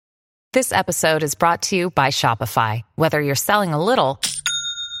This episode is brought to you by Shopify. Whether you're selling a little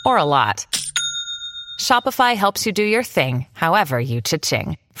or a lot, Shopify helps you do your thing, however you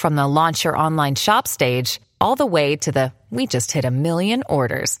cha-ching. From the launch your online shop stage, all the way to the we just hit 1 million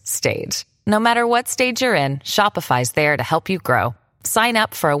orders stage. No matter what stage you're in, Shopify's there to help you grow. Sign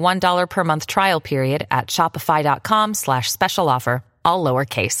up for a $1 per month trial period at shopify.com/special offer, all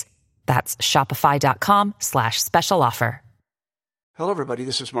lowercase. That's shopify.com/special offer. Hello, everybody.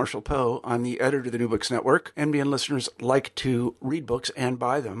 This is Marshall Poe. I'm the editor of the New Books Network. NBN listeners like to read books and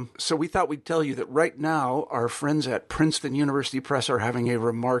buy them. So we thought we'd tell you that right now, our friends at Princeton University Press are having a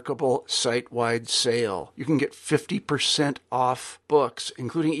remarkable site-wide sale. You can get 50% off books,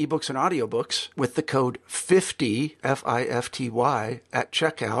 including ebooks and audiobooks, with the code 50, F-I-F-T-Y, at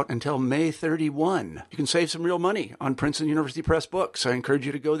checkout until May 31. You can save some real money on Princeton University Press books. I encourage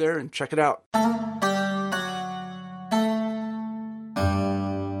you to go there and check it out.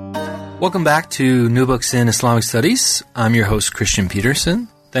 Welcome back to New Books in Islamic Studies. I'm your host, Christian Peterson.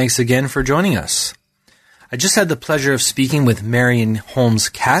 Thanks again for joining us. I just had the pleasure of speaking with Marion Holmes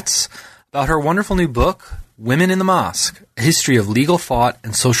Katz about her wonderful new book, Women in the Mosque, A History of Legal Thought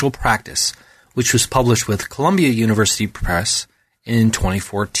and Social Practice, which was published with Columbia University Press in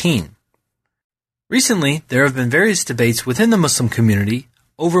 2014. Recently, there have been various debates within the Muslim community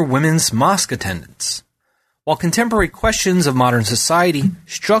over women's mosque attendance. While contemporary questions of modern society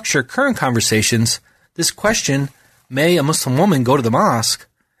structure current conversations, this question, may a Muslim woman go to the mosque,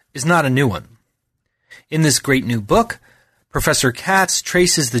 is not a new one. In this great new book, Professor Katz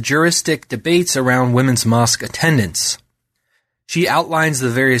traces the juristic debates around women's mosque attendance. She outlines the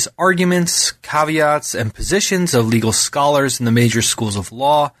various arguments, caveats, and positions of legal scholars in the major schools of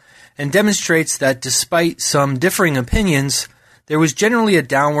law, and demonstrates that despite some differing opinions, there was generally a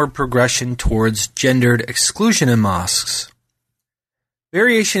downward progression towards gendered exclusion in mosques.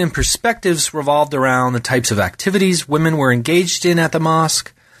 Variation in perspectives revolved around the types of activities women were engaged in at the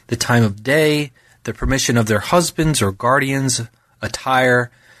mosque, the time of day, the permission of their husbands or guardians, attire,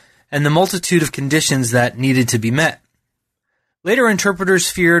 and the multitude of conditions that needed to be met. Later interpreters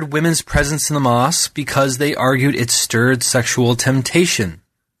feared women's presence in the mosque because they argued it stirred sexual temptation.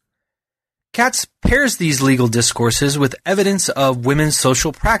 Katz pairs these legal discourses with evidence of women's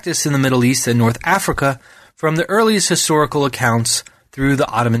social practice in the Middle East and North Africa from the earliest historical accounts through the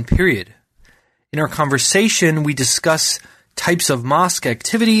Ottoman period. In our conversation, we discuss types of mosque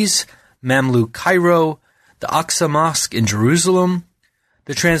activities, Mamluk Cairo, the Aqsa Mosque in Jerusalem,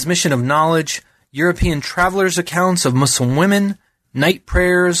 the transmission of knowledge, European travelers' accounts of Muslim women, night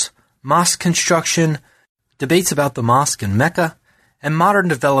prayers, mosque construction, debates about the mosque in Mecca, and modern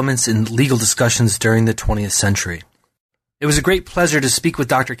developments in legal discussions during the 20th century. It was a great pleasure to speak with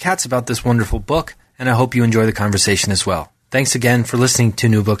Dr. Katz about this wonderful book, and I hope you enjoy the conversation as well. Thanks again for listening to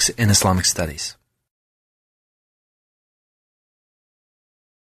New Books in Islamic Studies.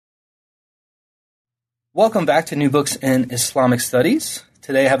 Welcome back to New Books in Islamic Studies.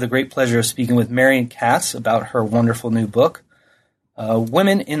 Today I have the great pleasure of speaking with Marion Katz about her wonderful new book,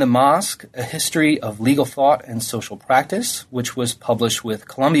 Women in the Mosque, A History of Legal Thought and Social Practice, which was published with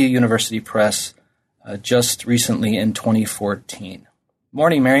Columbia University Press just recently in 2014.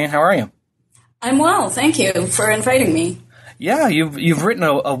 Morning, Marion. How are you? I'm well. Thank you for inviting me. Yeah, you've written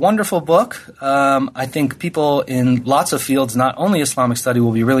a wonderful book. I think people in lots of fields, not only Islamic study,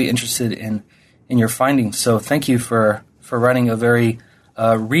 will be really interested in your findings. So thank you for writing a very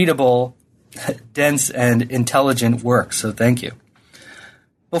readable, dense, and intelligent work. So thank you.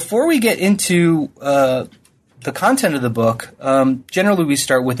 Before we get into the content of the book, generally we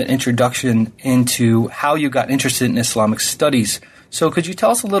start with an introduction into how you got interested in Islamic studies. So could you tell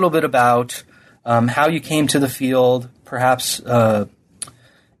us a little bit about how you came to the field, perhaps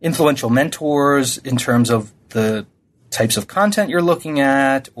influential mentors in terms of the types of content you're looking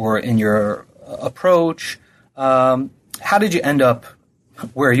at or in your approach? How did you end up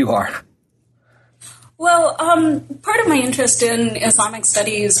where you are? Well, part of my interest in Islamic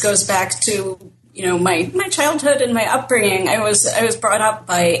studies goes back to, my childhood and my upbringing. I was brought up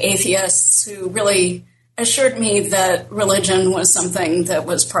by atheists who really assured me that religion was something that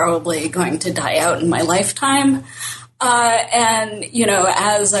was probably going to die out in my lifetime. And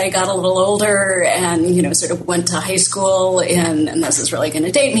as I got a little older and, sort of went to high school and this is really going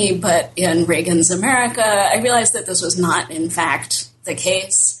to date me, but in Reagan's America, I realized that this was not, in fact, the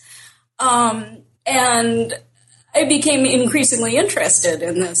case. And I became increasingly interested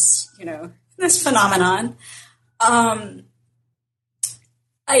in this, this phenomenon. I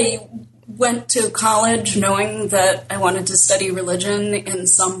went to college knowing that I wanted to study religion in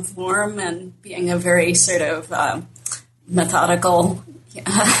some form and being a very sort of methodical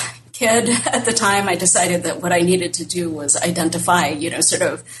kid at the time, I decided that what I needed to do was identify, sort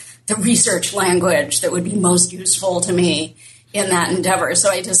of the research language that would be most useful to me in that endeavor. So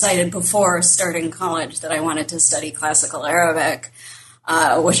I decided before starting college that I wanted to study classical Arabic,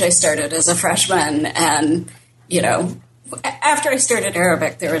 which I started as a freshman. And, after I started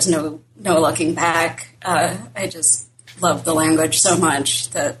Arabic, there was no looking back. I just loved the language so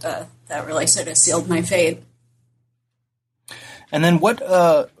much that that really sort of sealed my fate. And then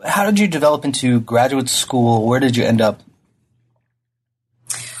how did you develop into graduate school? Where did you end up?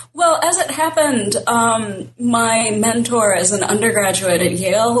 Well, as it happened, my mentor as an undergraduate at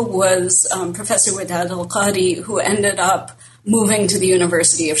Yale was Professor Wadad Al-Qadi, who ended up moving to the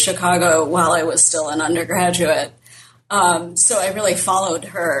University of Chicago while I was still an undergraduate. So I really followed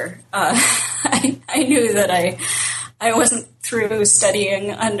her. I knew that I wasn't through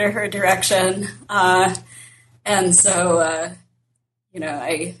studying under her direction. And so,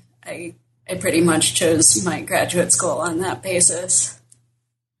 I pretty much chose my graduate school on that basis.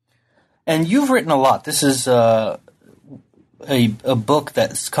 And you've written a lot. This is a book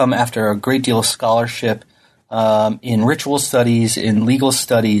that's come after a great deal of scholarship in ritual studies, in legal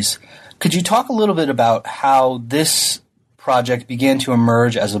studies. Could you talk a little bit about how this project began to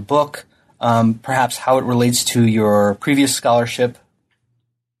emerge as a book, perhaps how it relates to your previous scholarship?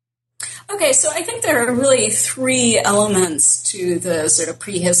 Okay, so I think there are really three elements to the sort of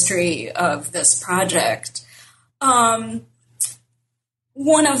prehistory of this project.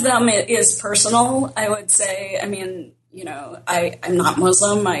 One of them is personal, I would say. I mean, I'm not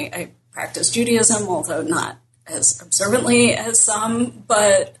Muslim. I practice Judaism, although not as observantly as some.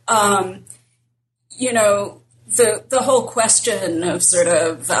 But, the whole question of sort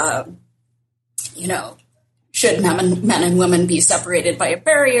of, should men and women be separated by a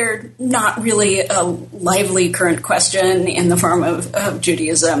barrier? Not really a lively current question in the form of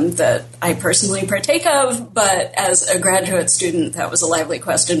Judaism that I personally partake of, but as a graduate student, that was a lively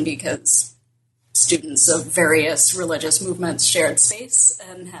question because students of various religious movements shared space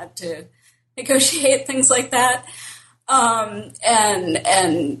and had to negotiate things like that.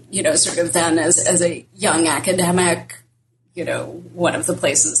 Sort of then as a young academic, one of the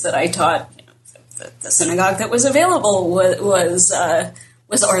places that I taught, the synagogue that was available was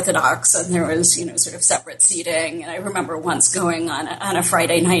Orthodox, and there was sort of separate seating. And I remember once going on a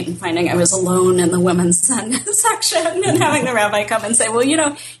Friday night and finding I was alone in the women's section, and having the rabbi come and say, "Well,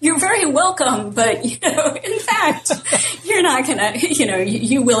 you're very welcome, but in fact, you're not gonna,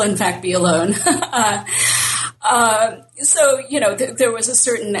 you will in fact be alone." There was a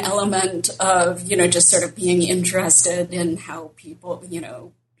certain element of just sort of being interested in how people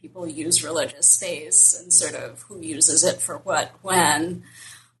use religious space and sort of who uses it for what, when,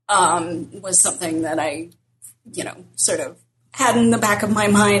 was something that I, sort of had in the back of my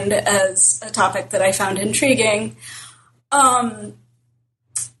mind as a topic that I found intriguing.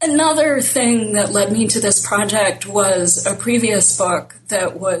 Another thing that led me to this project was a previous book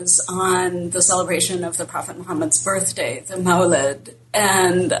that was on the celebration of the Prophet Muhammad's birthday, the Mawlid.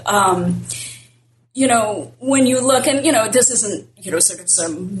 And, when you look, and, this isn't, sort of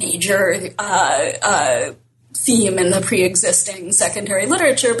some major theme in the pre-existing secondary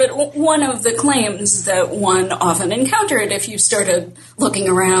literature, but one of the claims that one often encountered if you started looking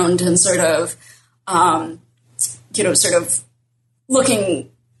around and sort of looking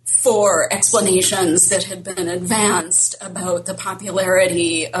for explanations that had been advanced about the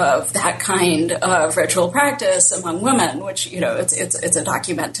popularity of that kind of ritual practice among women, which, it's a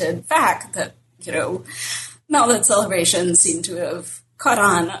documented fact that, Mawlid celebrations seem to have caught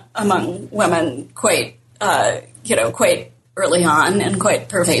on among women quite early on and quite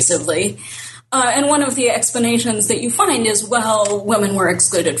pervasively. And one of the explanations that you find is, well, women were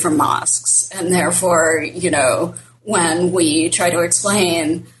excluded from mosques. And therefore, when we try to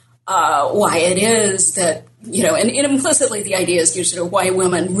explain why it is that, and implicitly the idea is sort of why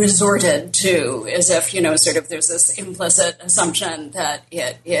women resorted to, as if, sort of there's this implicit assumption that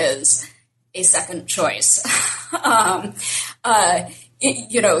it is a second choice.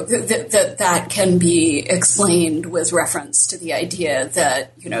 That can be explained with reference to the idea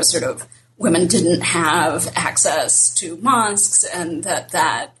that, sort of women didn't have access to mosques and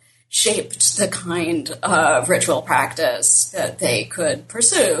that shaped the kind of ritual practice that they could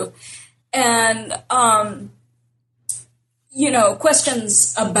pursue. And,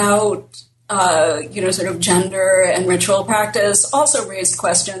 questions about, sort of gender and ritual practice also raised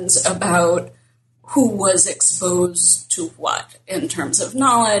questions about who was exposed to what in terms of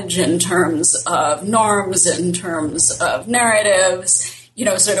knowledge, in terms of norms, in terms of narratives.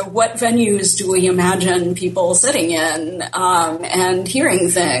 sort of what venues do we imagine people sitting in and hearing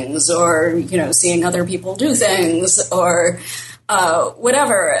things, or, seeing other people do things, or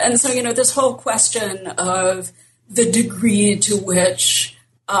whatever. And so, this whole question of the degree to which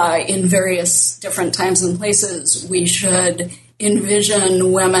in various different times and places we should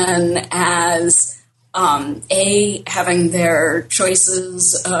envision women as having their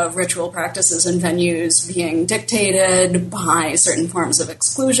choices of ritual practices and venues being dictated by certain forms of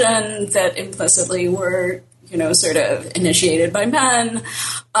exclusion that implicitly were, sort of initiated by men.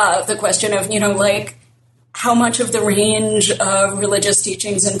 The question of, how much of the range of religious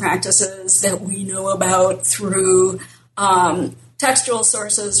teachings and practices that we know about through textual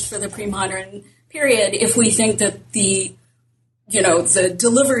sources for the pre-modern period, if we think that the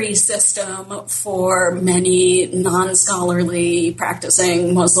delivery system for many non-scholarly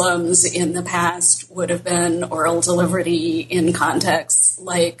practicing Muslims in the past would have been oral delivery in contexts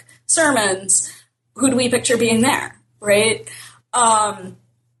like sermons, who do we picture being there, right?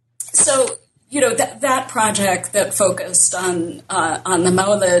 So, that project that focused on the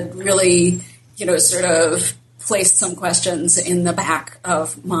Mawlid really, sort of placed some questions in the back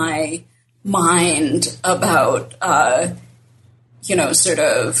of my mind about, sort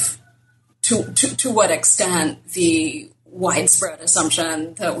of to what extent the widespread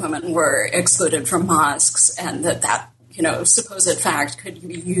assumption that women were excluded from mosques and that supposed fact could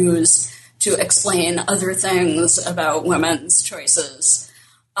be used to explain other things about women's choices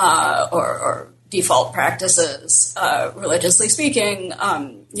or default practices, religiously speaking.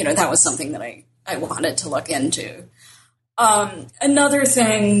 That was something that I wanted to look into. Another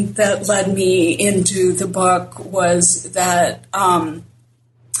thing that led me into the book was that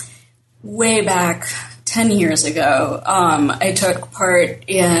way back 10 years ago, I took part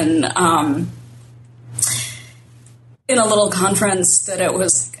in a little conference that it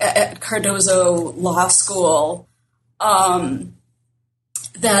was at Cardozo Law School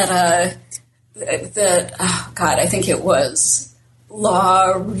I think it was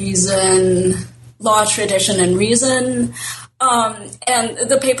Law, Tradition, and Reason. And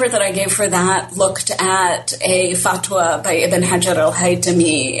the paper that I gave for that looked at a fatwa by Ibn Hajar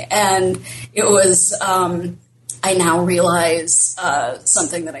al-Haytami, and it was, I now realize,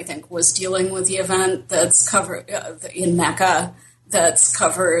 something that I think was dealing with the event that's covered in Mecca, that's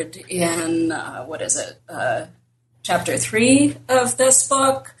covered in, chapter 3 of this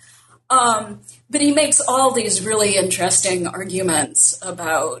book. But he makes all these really interesting arguments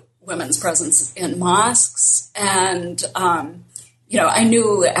about women's presence in mosques. And, I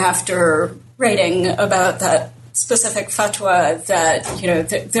knew after writing about that specific fatwa that,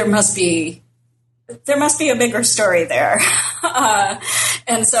 there must be a bigger story there.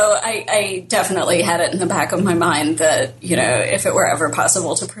 And so I definitely had it in the back of my mind that, if it were ever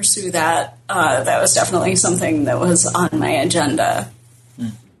possible to pursue that, that was definitely something that was on my agenda.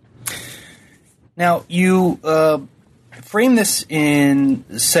 Now, you frame this in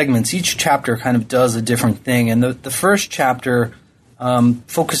segments. Each chapter kind of does a different thing. And the first chapter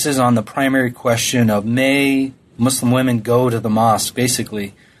focuses on the primary question of, may Muslim women go to the mosque,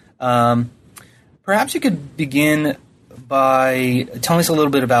 basically. Perhaps you could begin by telling us a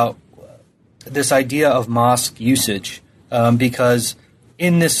little bit about this idea of mosque usage, because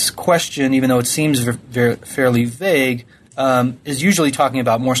in this question, even though it seems fairly vague, is usually talking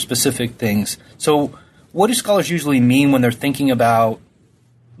about more specific things. So what do scholars usually mean when they're thinking about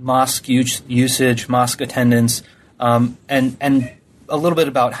mosque usage, mosque attendance, and a little bit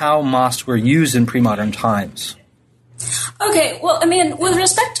about how mosques were used in pre-modern times? Okay, well, with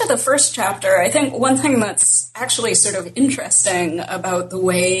respect to the first chapter, I think one thing that's actually sort of interesting about the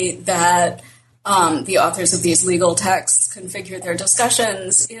way that the authors of these legal texts configure their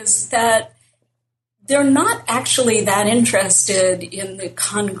discussions is that they're not actually that interested in the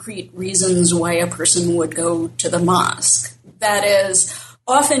concrete reasons why a person would go to the mosque. That is,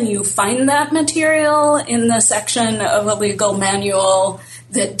 often you find that material in the section of a legal manual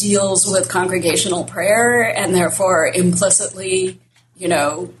that deals with congregational prayer, and therefore implicitly,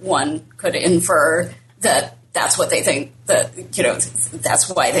 one could infer that that's what they think, that, that's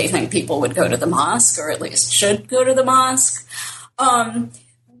why they think people would go to the mosque, or at least should go to the mosque.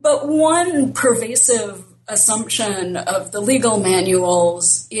 But one pervasive assumption of the legal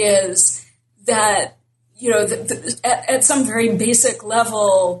manuals is that, at some very basic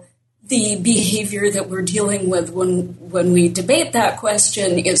level, the behavior that we're dealing with when we debate that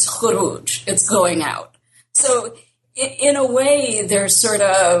question is khuruj, it's going out. So in a way, they're sort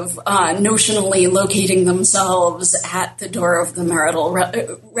of notionally locating themselves at the door of the marital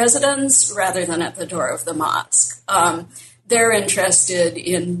residence rather than at the door of the mosque. they're interested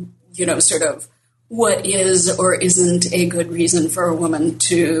in, sort of what is or isn't a good reason for a woman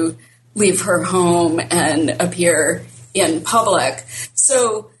to leave her home and appear in public.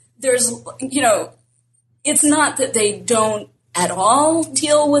 So there's, it's not that they don't at all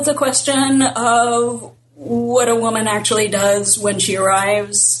deal with the question of what a woman actually does when she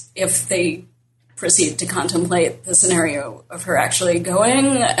arrives if they proceed to contemplate the scenario of her actually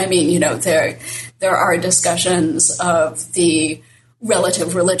going. I mean, there are discussions of the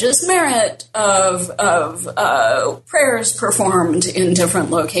relative religious merit of prayers performed in different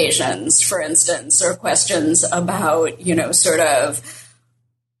locations, for instance, or questions about,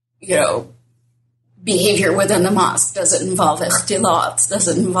 behavior within the mosque. Does it involve ikhtilat? Does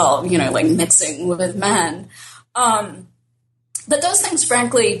it involve, mixing with men? But those things,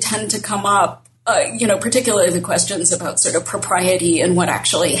 frankly, tend to come up, particularly the questions about sort of propriety and what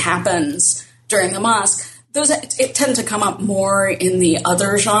actually happens during the mosque. Those tend to come up more in the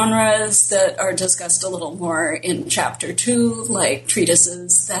other genres that are discussed a little more in Chapter 2, like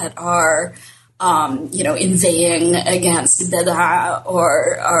treatises that are inveighing against bid'ah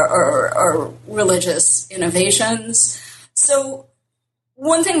or religious innovations. So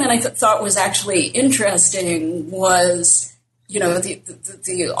one thing that I thought was actually interesting was,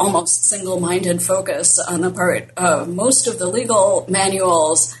 the almost single-minded focus on the part of most of the legal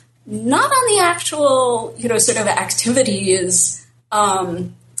manuals, not on the actual, sort of activities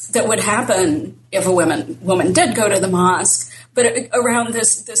that would happen if a woman did go to the mosque, but around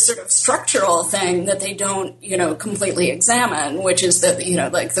this sort of structural thing that they don't, completely examine, which is that,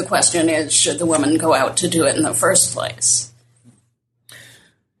 the question is, should the woman go out to do it in the first place?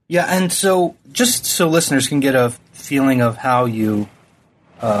 Yeah, and so just so listeners can get a feeling of how you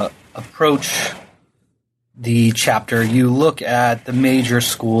approach the chapter, you look at the major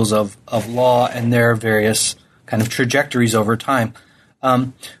schools of law and their various kind of trajectories over time.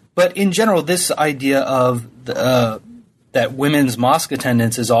 But in general, this idea of that women's mosque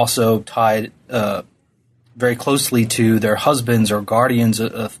attendance is also tied very closely to their husbands' or guardians'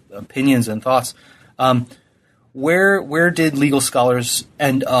 opinions and thoughts. Where did legal scholars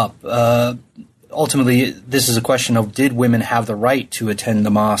end up? Ultimately, this is a question of, did women have the right to attend the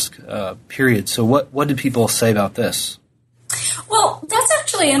mosque, period? So what did people say about this? Well, that's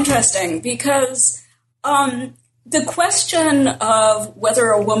actually interesting because the question of whether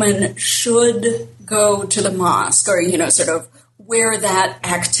a woman should go to the mosque or, sort of where that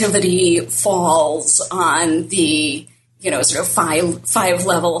activity falls on the, sort of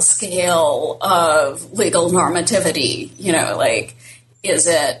five-level scale of legal normativity, is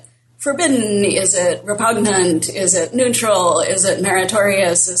it forbidden? Is it repugnant? Is it neutral? Is it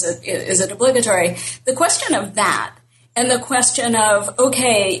meritorious? Is it obligatory? The question of that and the question of,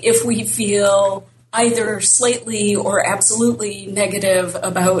 okay, if we feel either slightly or absolutely negative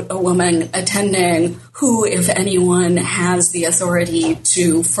about a woman attending, who, if anyone, has the authority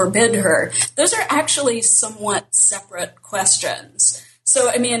to forbid her? Those are actually somewhat separate questions.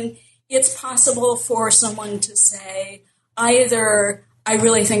 So, I mean, it's possible for someone to say either, I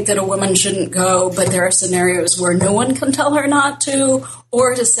really think that a woman shouldn't go, but there are scenarios where no one can tell her not to,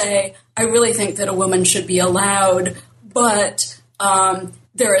 or to say, I really think that a woman should be allowed, but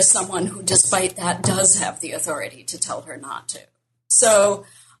there is someone who, despite that, does have the authority to tell her not to. So,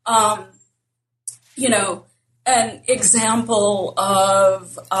 an example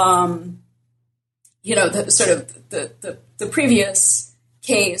of, the sort of the previous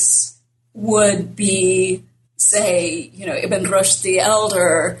case would be, say, Ibn Rushd the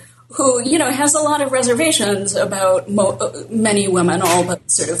Elder, who, has a lot of reservations about many women, all but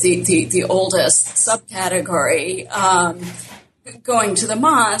sort of the oldest subcategory, going to the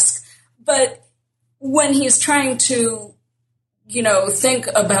mosque. But when he's trying to, think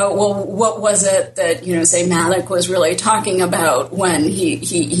about, well, what was it that, say Malik was really talking about when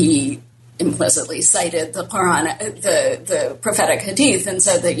he implicitly cited the Quran, the prophetic hadith, and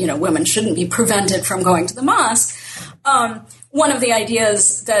said that, women shouldn't be prevented from going to the mosque. One of the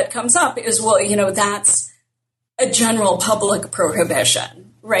ideas that comes up is, well, that's a general public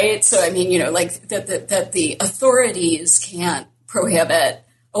prohibition, right? So, I mean, that the authorities can't prohibit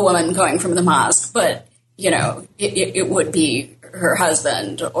a woman going from the mosque, but, it would be her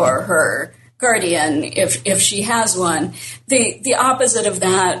husband or her guardian if she has one. The opposite of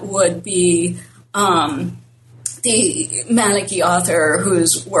that would be the Maliki author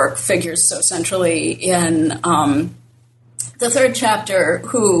whose work figures so centrally in the third chapter,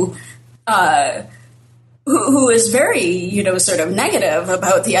 who who is very, sort of negative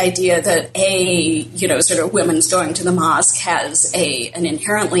about the idea that sort of women's going to the mosque has an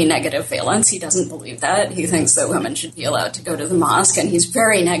inherently negative valence. He doesn't believe that. He thinks that women should be allowed to go to the mosque, and he's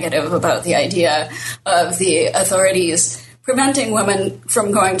very negative about the idea of the authorities preventing women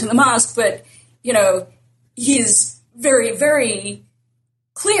from going to the mosque. But, he's very, very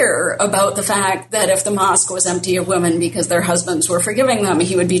clear about the fact that if the mosque was empty of women because their husbands were forgiving them,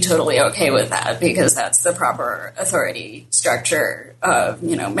 he would be totally okay with that, because that's the proper authority structure of,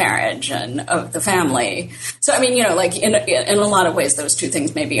 marriage and of the family. So, like in a lot of ways, those two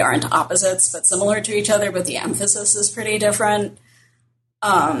things maybe aren't opposites, but similar to each other, but the emphasis is pretty different.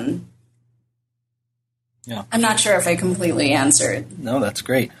 Yeah. I'm not sure if I completely answered. No, that's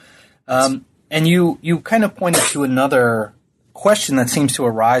great. And you kind of pointed to another question that seems to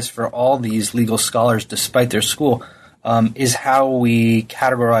arise for all these legal scholars, despite their school, is how we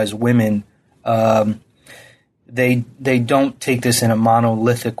categorize women. They don't take this in a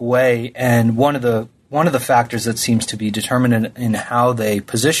monolithic way, and one of the factors that seems to be determinant in how they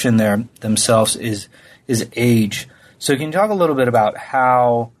position themselves is age. So can you talk a little bit about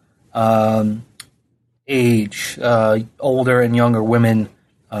how age, older and younger women,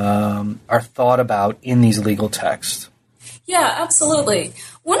 are thought about in these legal texts? Yeah, absolutely.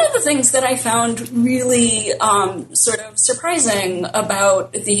 One of the things that I found really sort of surprising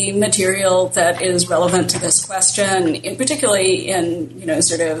about the material that is relevant to this question, particularly in,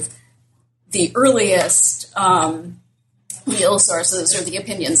 sort of the earliest legal sources or the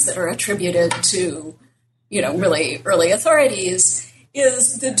opinions that are attributed to, really early authorities,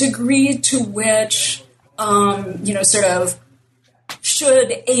 is the degree to which, sort of,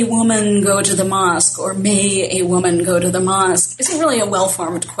 should a woman go to the mosque or may a woman go to the mosque isn't really a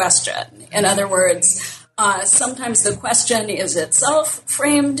well-formed question. In other words, sometimes the question is itself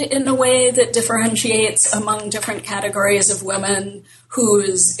framed in a way that differentiates among different categories of women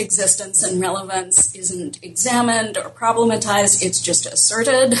whose existence and relevance isn't examined or problematized. It's just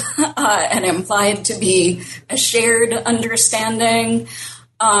asserted and implied to be a shared understanding.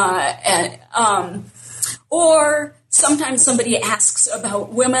 Or sometimes somebody asks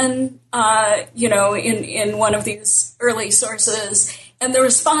about women, in one of these early sources, and the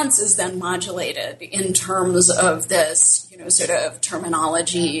response is then modulated in terms of this, sort of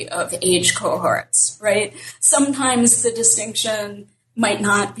terminology of age cohorts, right? Sometimes the distinction might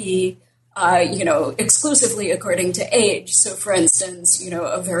not be, exclusively according to age. So, for instance,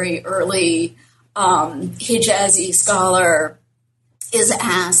 a very early Hijazi scholar is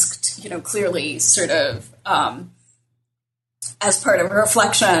asked, clearly sort of, as part of a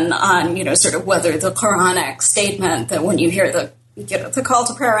reflection on, sort of whether the Quranic statement that when you hear the call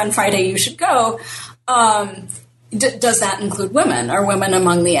to prayer on Friday, you should go, does that include women? Are women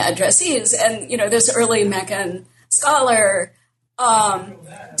among the addressees? And, this early Meccan scholar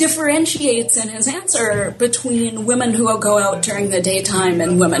differentiates in his answer between women who will go out during the daytime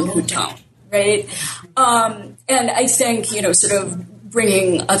and women who don't, right? And I think, sort of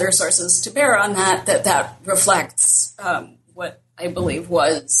bringing other sources to bear on that reflects what I believe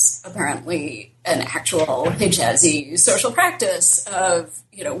was apparently an actual Hijazi social practice of,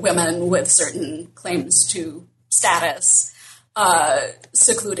 women with certain claims to status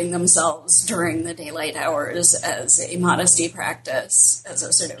secluding themselves during the daylight hours as a modesty practice, as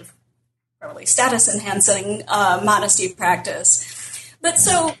a sort of probably status-enhancing modesty practice. But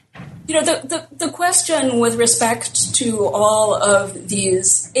so, the question with respect to all of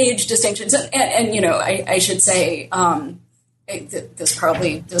these age distinctions, and I should say, this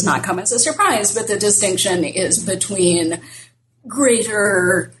probably does not come as a surprise, but the distinction is between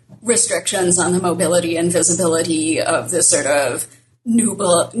greater restrictions on the mobility and visibility of the sort of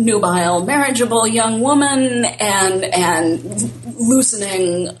nubile, marriageable young woman and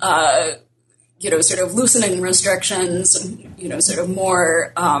loosening, sort of loosening restrictions, sort of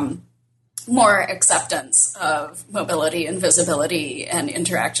more acceptance of mobility and visibility and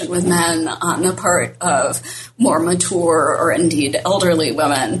interaction with men on the part of more mature or indeed elderly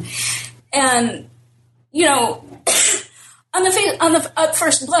women. And, at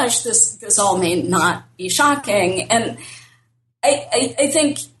first blush, this all may not be shocking. And I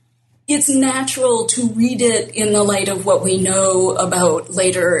think it's natural to read it in the light of what we know about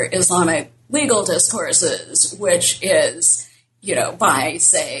later Islamic legal discourses, which is, by,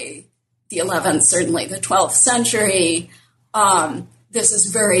 say, the 11th, certainly the 12th century, this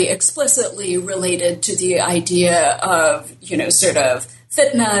is very explicitly related to the idea of, sort of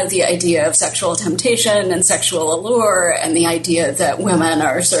fitna, the idea of sexual temptation and sexual allure, and the idea that women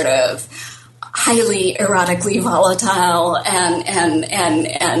are sort of highly erotically volatile and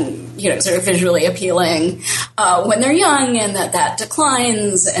sort of visually appealing when they're young, and that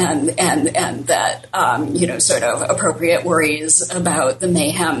declines, and that sort of appropriate worries about the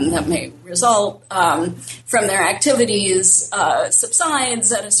mayhem that may result from their activities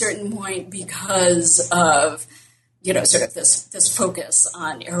subsides at a certain point because of sort of this focus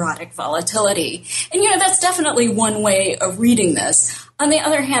on erotic volatility. And, that's definitely one way of reading this. On the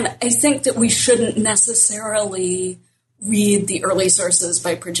other hand, I think that we shouldn't necessarily read the early sources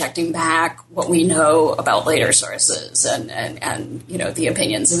by projecting back what we know about later sources and the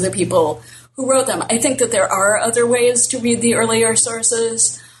opinions of the people who wrote them. I think that there are other ways to read the earlier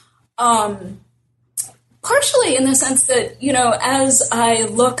sources. Partially in the sense that, as I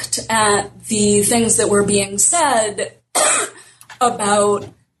looked at the things that were being said about,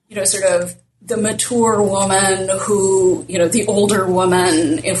 sort of the mature woman who, the older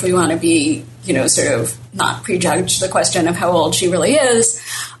woman, if we want to be, sort of not prejudge the question of how old she really is,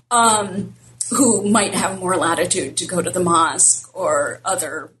 who might have more latitude to go to the mosque or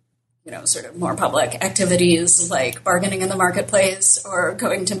other sort of more public activities like bargaining in the marketplace or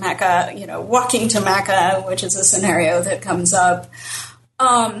going to Mecca, walking to Mecca, which is a scenario that comes up.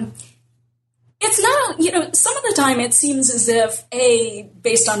 It's not, some of the time it seems as if,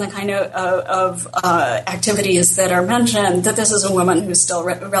 based on the kind of activities that are mentioned, that this is a woman who's still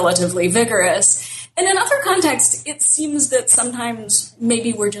relatively vigorous. And in other contexts, it seems that sometimes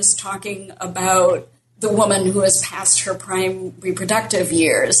maybe we're just talking about the woman who has passed her prime reproductive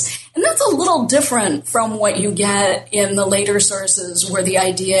years. And that's a little different from what you get in the later sources where the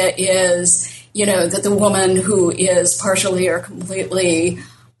idea is, that the woman who is partially or completely,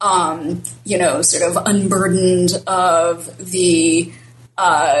 sort of unburdened of the,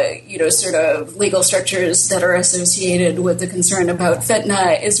 sort of legal structures that are associated with the concern about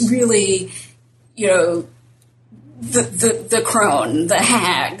fitna is really, the crone, the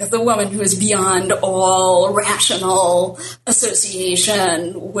hag, the woman who is beyond all rational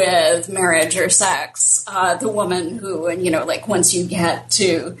association with marriage or sex, the woman who, once you get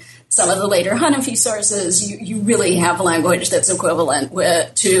to some of the later Hanafi sources, you really have language that's equivalent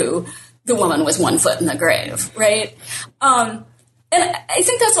to the woman with one foot in the grave, right? And I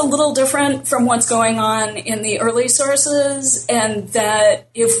think that's a little different from what's going on in the early sources, and that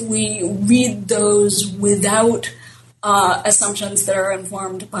if we read those without assumptions that are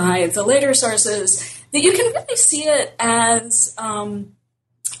informed by the later sources, that you can really see it as,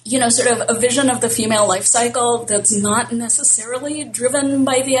 sort of a vision of the female life cycle that's not necessarily driven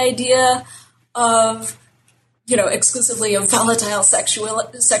by the idea of, exclusively of volatile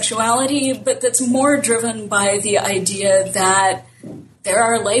sexuality, but that's more driven by the idea that there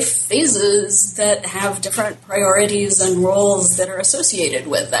are life phases that have different priorities and roles that are associated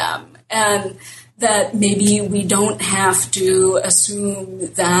with them. And that maybe we don't have to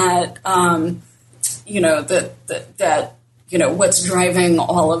assume that, what's driving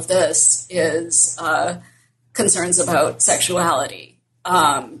all of this is concerns about sexuality,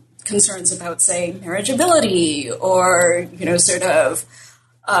 concerns about, say, marriageability, or, sort of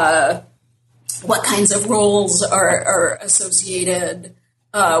what kinds of roles are associated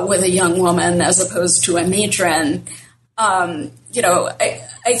with a young woman as opposed to a matron. I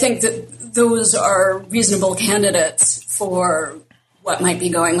think that those are reasonable candidates for what might be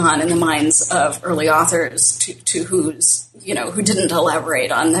going on in the minds of early authors to who didn't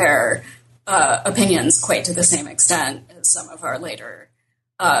elaborate on their opinions quite to the same extent as some of our later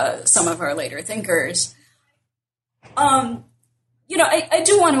thinkers. I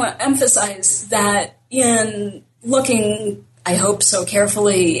do want to emphasize that in looking, I hope so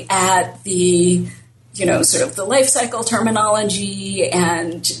carefully at the sort of the life cycle terminology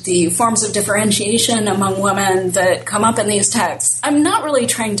and the forms of differentiation among women that come up in these texts, I'm not really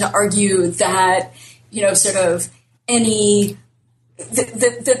trying to argue that, sort of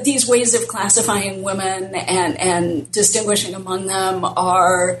that these ways of classifying women and distinguishing among them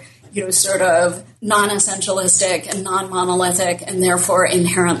are, sort of non-essentialistic and non-monolithic and therefore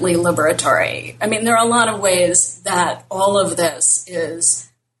inherently liberatory. I mean, there are a lot of ways that all of this is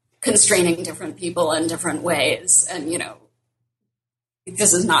constraining different people in different ways. And,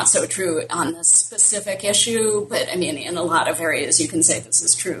 this is not so true on this specific issue, but I mean, in a lot of areas, you can say this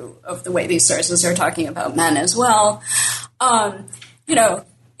is true of the way these sources are talking about men as well.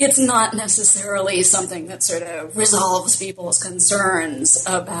 It's not necessarily something that sort of resolves people's concerns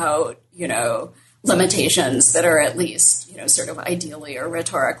about, limitations that are at least, sort of ideally or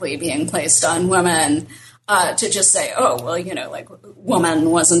rhetorically being placed on women. To just say, oh, well, woman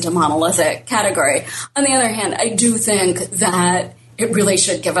wasn't a monolithic category. On the other hand, I do think that it really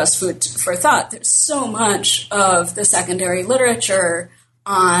should give us food for thought. There's so much of the secondary literature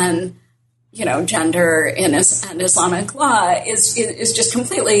on, gender and Islamic law is just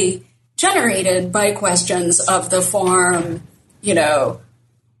completely generated by questions of the form,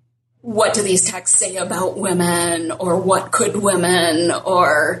 what do these texts say about women, or what could women,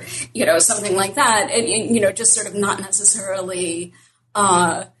 or, something like that. And, just sort of not necessarily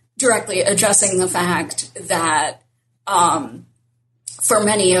directly addressing the fact that for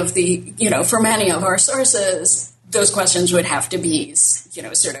many of our sources, those questions would have to be,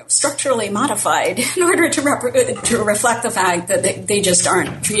 sort of structurally modified in order to reflect the fact that they just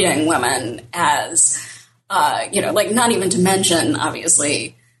aren't treating women as, not even to mention,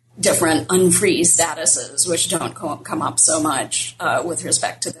 obviously, different unfree statuses, which don't come up so much with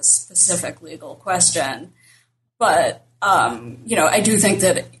respect to this specific legal question. But, I do think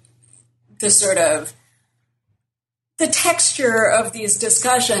that the texture of these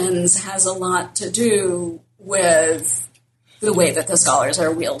discussions has a lot to do with the way that the scholars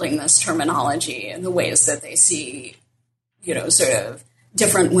are wielding this terminology and the ways that they see, sort of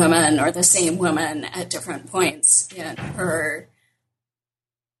different women or the same women at different points in her,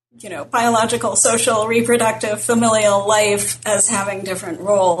 biological, social, reproductive, familial life as having different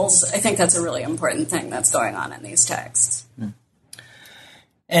roles. I think that's a really important thing that's going on in these texts.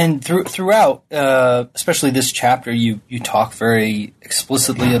 And throughout, especially this chapter, you talk very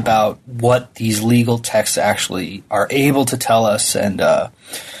explicitly about what these legal texts actually are able to tell us. And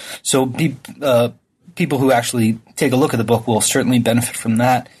so people who actually take a look at the book will certainly benefit from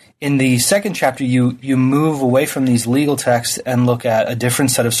that. In the second chapter, you move away from these legal texts and look at a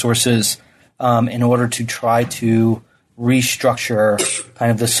different set of sources in order to try to restructure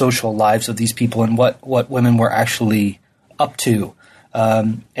kind of the social lives of these people and what women were actually up to.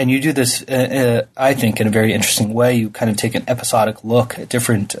 And you do this, I think, in a very interesting way. You kind of take an episodic look at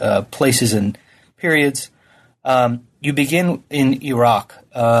different places and periods. You begin in Iraq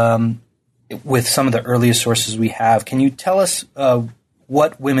with some of the earliest sources we have. Can you tell us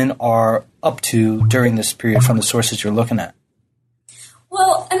what women are up to during this period from the sources you're looking at?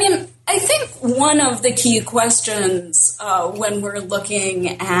 Well, I think one of the key questions when we're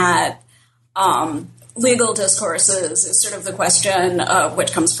looking at legal discourses is sort of the question of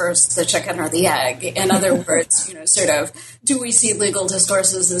which comes first, the chicken or the egg. In other words, sort of, do we see legal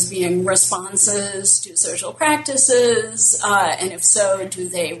discourses as being responses to social practices? And if so, do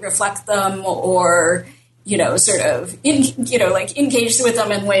they reflect them or, sort of, engage with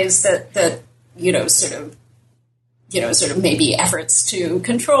them in ways that sort of maybe efforts to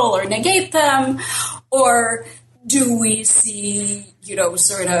control or negate them? Or do we see,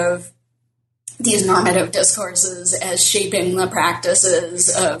 sort of, these normative discourses as shaping the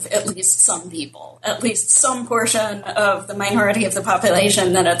practices of at least some people, at least some portion of the minority of the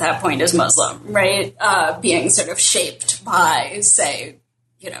population that at that point is Muslim, right? Being sort of shaped by, say,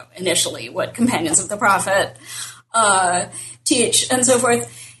 initially what companions of the Prophet teach and so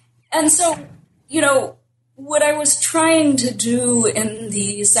forth. And so, what I was trying to do in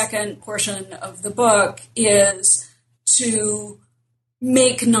the second portion of the book is to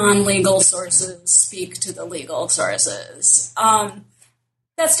make non-legal sources speak to the legal sources.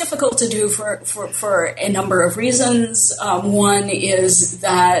 That's difficult to do for a number of reasons. One is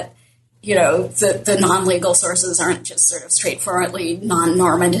that, the non-legal sources aren't just sort of straightforwardly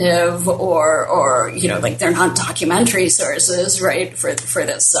non-normative or they're not documentary sources, right, for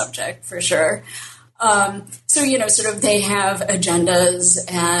this subject, for sure. So, sort of they have agendas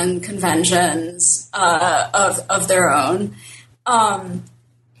and conventions of their own.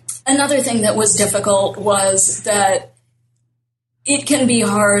 Another thing that was difficult was that it can be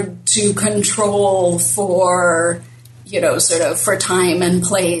hard to control for, sort of for time and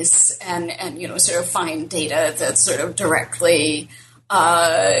place and sort of find data that sort of directly,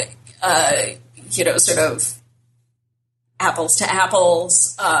 sort of apples to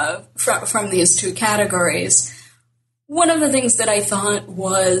apples from these two categories. One of the things that I thought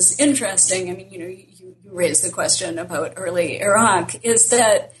was interesting, you raised the question about early Iraq, is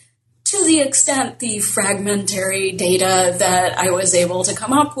that to the extent the fragmentary data that I was able to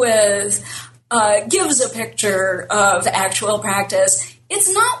come up with gives a picture of actual practice,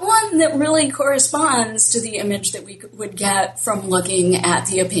 it's not one that really corresponds to the image that we would get from looking at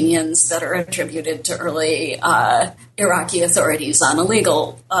the opinions that are attributed to early Iraqi authorities on a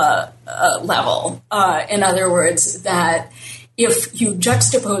legal level. In other words, that if you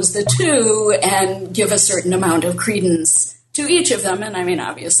juxtapose the two and give a certain amount of credence to each of them, and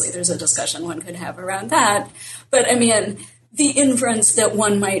obviously there's a discussion one could have around that, but the inference that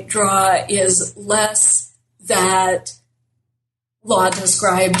one might draw is less that law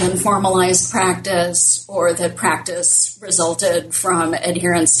described and formalized practice, or that practice resulted from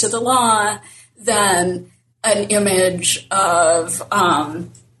adherence to the law, than an image of,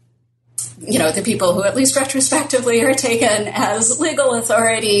 the people who, at least retrospectively, are taken as legal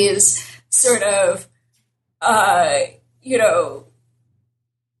authorities, sort of,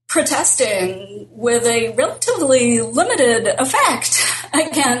 protesting with a relatively limited effect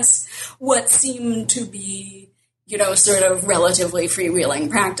against what seemed to be, sort of relatively freewheeling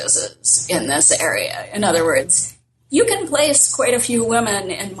practices in this area. In other words, you can place quite a few women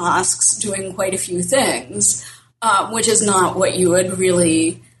in mosques doing quite a few things, which is not what you would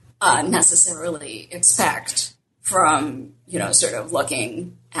really necessarily expect from, sort of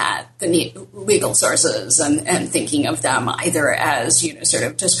looking at the legal sources and thinking of them either as, sort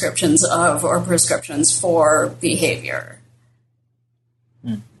of descriptions of or prescriptions for behavior.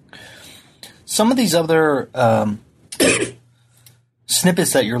 Some of these other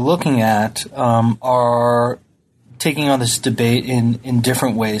snippets that you're looking at are taking on this debate in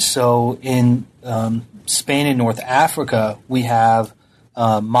different ways. So in Spain and North Africa, we have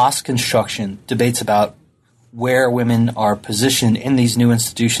mosque construction, debates about where women are positioned in these new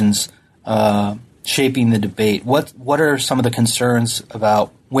institutions, shaping the debate. What are some of the concerns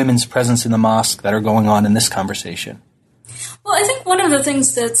about women's presence in the mosque that are going on in this conversation? Well, I think one of the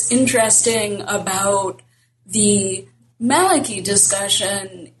things that's interesting about the Maliki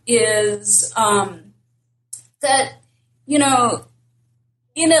discussion is that,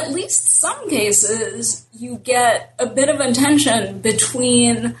 in at least some cases, you get a bit of a tension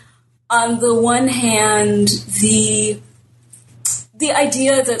between, on the one hand, the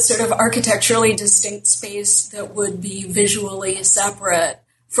idea that sort of architecturally distinct space that would be visually separate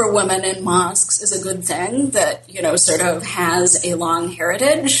for women in mosques is a good thing, that, sort of has a long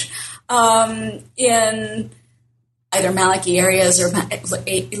heritage in either Maliki areas or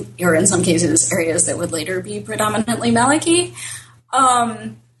in some cases areas that would later be predominantly Maliki.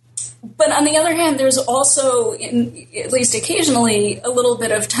 But on the other hand, there's also, at least occasionally, a little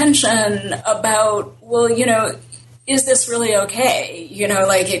bit of tension about, well, is this really okay?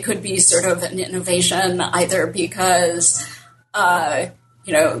 It could be sort of an innovation either because,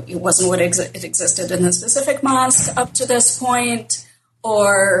 it wasn't what it existed in the specific mosque up to this point,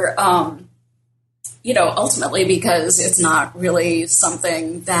 or, ultimately because it's not really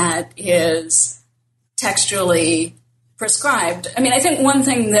something that is textually prescribed. I mean, I think one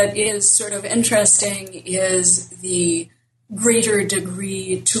thing that is sort of interesting is the greater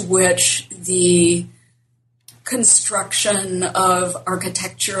degree to which the construction of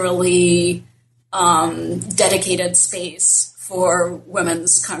architecturally dedicated space for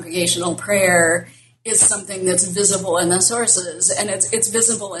women's congregational prayer is something that's visible in the sources, and it's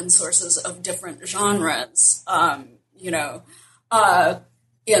visible in sources of different genres.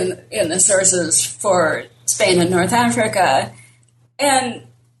 In the sources for Spain and North Africa, and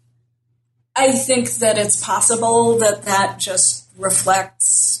I think that it's possible that just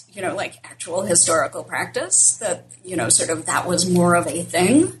reflects, actual historical practice, that, sort of that was more of a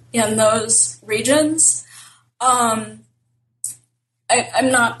thing in those regions. I'm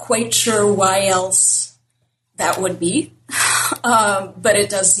not quite sure why else that would be, but it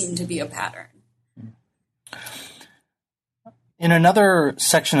does seem to be a pattern. In another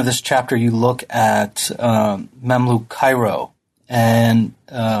section of this chapter, you look at Mamluk Cairo and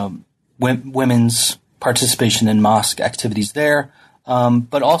women's participation in mosque activities there,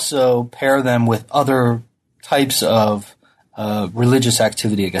 but also pair them with other types of religious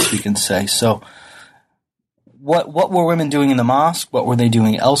activity, I guess we can say. So what were women doing in the mosque? What were they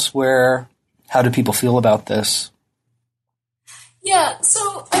doing elsewhere? How do people feel about this? Yeah,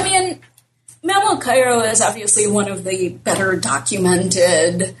 so, I mean, Mamluk Cairo is obviously one of the better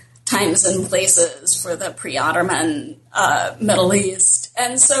documented times and places for the pre-Ottoman Middle East.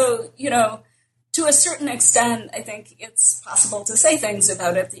 And so, to a certain extent, I think it's possible to say things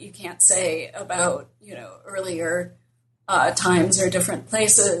about it that you can't say about, earlier times or different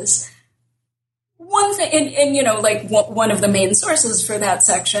places. One thing, and one of the main sources for that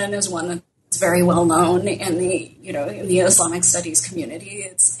section is one that's very well known in the Islamic studies community.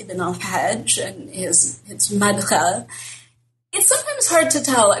 It's Ibn al-Hajj and his Madkhal. It's sometimes hard to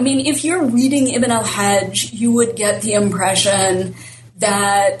tell. I mean, if you're reading Ibn al-Hajj, you would get the impression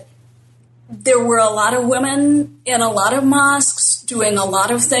that there were a lot of women in a lot of mosques doing a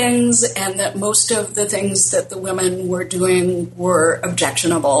lot of things, and that most of the things that the women were doing were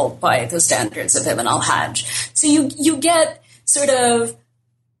objectionable by the standards of Ibn al-Hajj. So you get sort of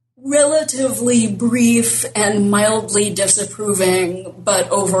relatively brief and mildly disapproving, but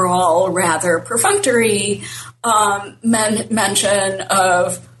overall rather perfunctory mention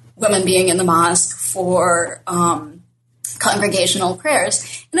of women being in the mosque for congregational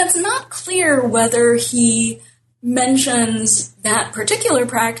prayers. And it's not clear whether he mentions that particular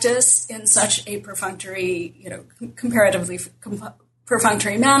practice in such a perfunctory, comparatively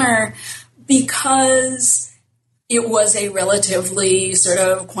perfunctory manner because it was a relatively sort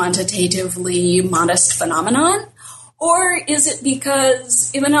of quantitatively modest phenomenon? Or is it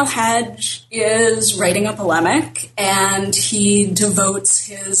because Ibn al-Hajj is writing a polemic and he devotes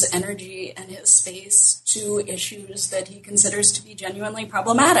his energy and his space to issues that he considers to be genuinely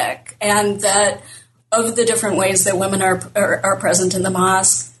problematic, and that of the different ways that women are present in the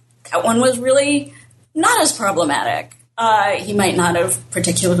mosque, that one was really not as problematic? He might not have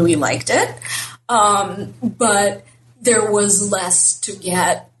particularly liked it, but there was less to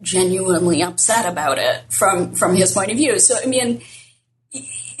get genuinely upset about it from his point of view. So, I mean,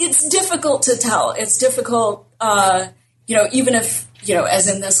 it's difficult to tell. It's difficult, even if, as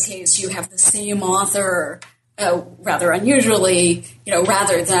in this case, you have the same author, rather unusually,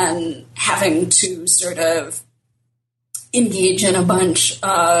 rather than having to sort of engage in a bunch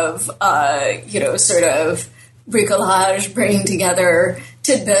of, sort of bricolage, bringing together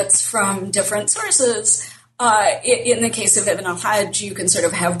tidbits from different sources. In the case of Ibn al-Hajj, you can sort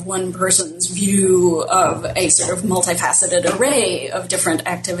of have one person's view of a sort of multifaceted array of different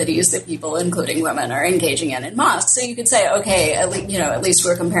activities that people, including women, are engaging in mosques. So you could say, okay, at least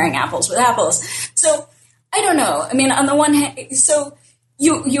we're comparing apples with apples. So I don't know. I mean, on the one hand, so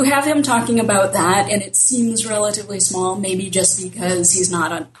you have him talking about that, and it seems relatively small, maybe just because he's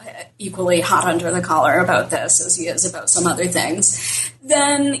not equally hot under the collar about this as he is about some other things.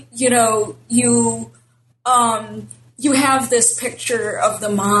 Then, you have this picture of the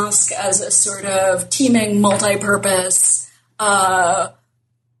mosque as a sort of teeming, multi-purpose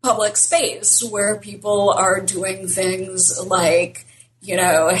public space where people are doing things like,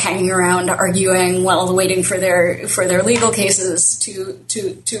 hanging around, arguing while waiting for their legal cases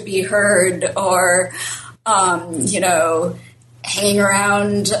to be heard, or hanging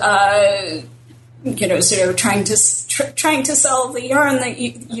around, sort of trying to sell the yarn that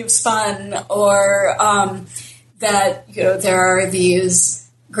you've spun, or that there are these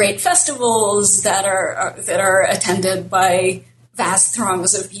great festivals that are attended by vast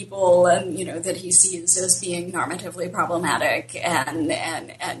throngs of people, and that he sees as being normatively problematic and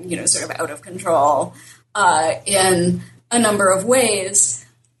sort of out of control in a number of ways.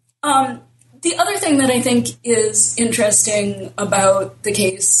 The other thing that I think is interesting about the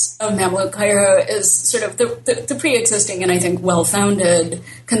case of Mamluk Cairo is sort of the pre-existing and I think well-founded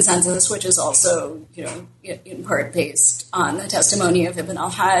consensus, which is also, in part based on the testimony of Ibn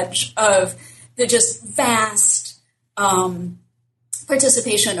al-Hajj, of the just vast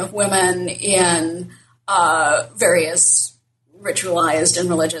participation of women in various ritualized and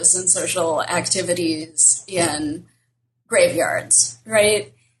religious and social activities in graveyards,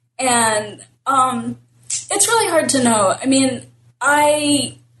 right? And it's really hard to know. I mean,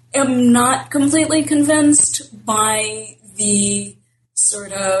 I am not completely convinced by the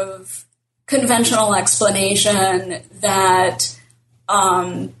sort of conventional explanation that,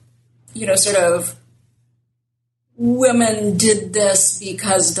 sort of women did this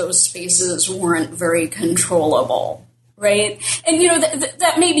because those spaces weren't very controllable, right? And,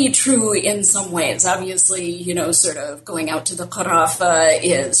 that may be true in some ways. Obviously, sort of going out to the Qarafa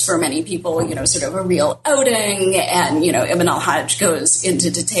is, for many people, sort of a real outing. And, Ibn al-Hajj goes into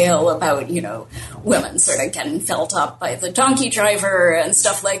detail about, women sort of getting felt up by the donkey driver and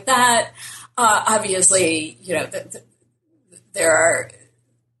stuff like that. Obviously, there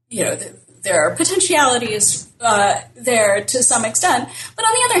are potentialities there to some extent. But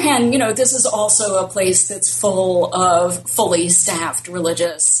on the other hand, this is also a place that's full of fully staffed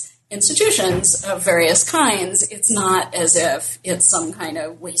religious institutions of various kinds. It's not as if it's some kind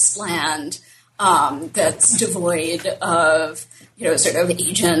of wasteland that's devoid of, sort of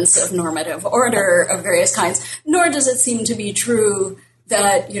agents of normative order of various kinds, nor does it seem to be true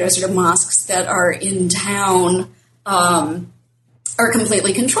that, sort of mosques that are in town are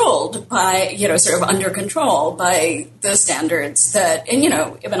completely controlled by, sort of under control by the standards that, and,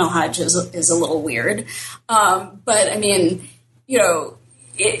 Ibn al-Hajj is a little weird. But I mean,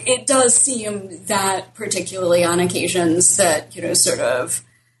 it does seem that particularly on occasions that, sort of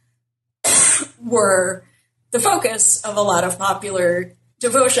were the focus of a lot of popular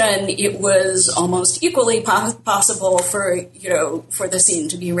devotion, it was almost equally possible for the scene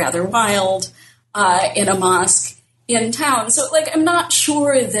to be rather wild in a mosque. in town. So, like, I'm not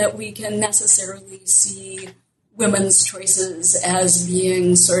sure that we can necessarily see women's choices as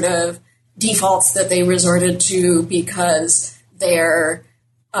being sort of defaults that they resorted to because their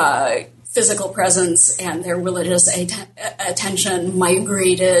physical presence and their religious attention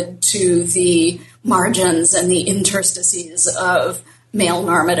migrated to the margins and the interstices of male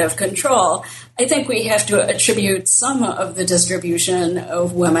normative control. I think we have to attribute some of the distribution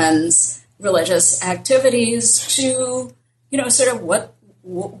of women's religious activities to, sort of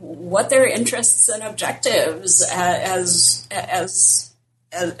what their interests and objectives as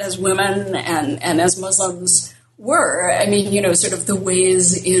women and as Muslims were. I mean, sort of the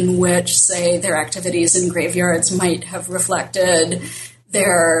ways in which, say, their activities in graveyards might have reflected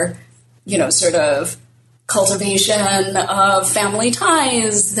their, sort of cultivation of family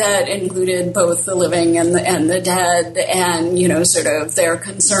ties that included both the living and the dead, and sort of their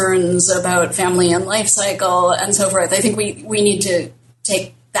concerns about family and life cycle and so forth. I think we need to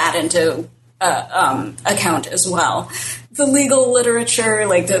take that into account as well. The legal literature,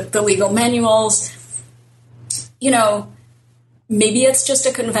 like the legal manuals, maybe it's just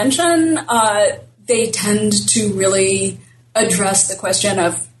a convention. They tend to really address the question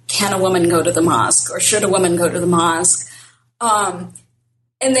of, can a woman go to the mosque, or should a woman go to the mosque? And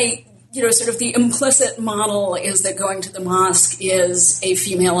they, sort of the implicit model is that going to the mosque is a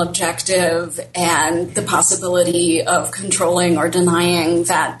female objective, and the possibility of controlling or denying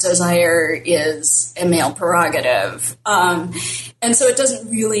that desire is a male prerogative. And so it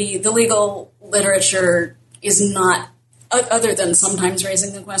doesn't really, the legal literature is not, other than sometimes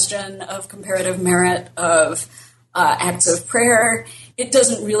raising the question of comparative merit of acts of prayer, it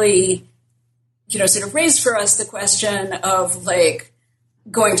doesn't really, sort of raise for us the question of, like,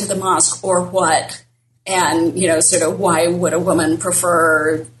 going to the mosque or what, and, sort of why would a woman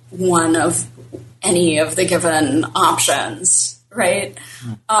prefer one of any of the given options, right?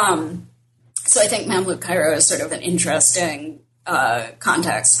 So I think Mamluk Cairo is sort of an interesting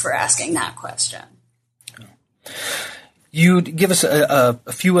context for asking that question. You give us a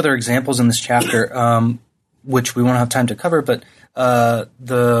few other examples in this chapter, which we won't have time to cover, but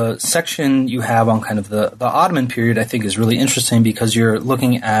the section you have on kind of the Ottoman period, I think, is really interesting because you're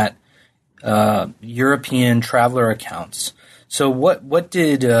looking at European traveler accounts. So what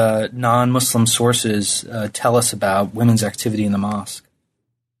did non-Muslim sources tell us about women's activity in the mosque?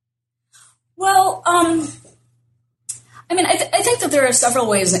 Well, I mean, I think that there are several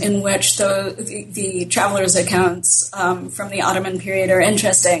ways in which the travelers' accounts from the Ottoman period are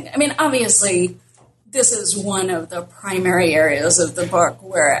interesting. I mean, obviously, this is one of the primary areas of the book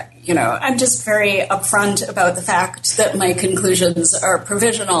where, I'm just very upfront about the fact that my conclusions are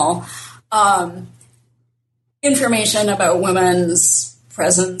provisional. Information about women's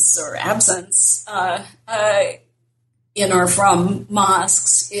presence or absence in or from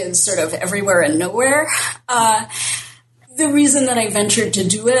mosques is sort of everywhere and nowhere. The reason that I ventured to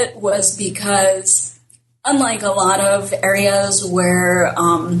do it was because, unlike a lot of areas where,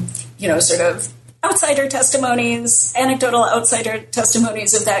 sort of outsider testimonies, anecdotal outsider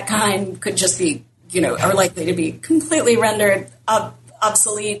testimonies of that kind could just be, are likely to be completely rendered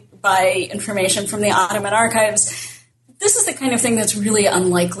obsolete by information from the Ottoman archives. This is the kind of thing that's really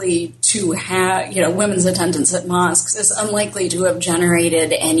unlikely to have, women's attendance at mosques is unlikely to have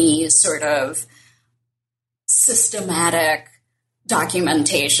generated any sort of systematic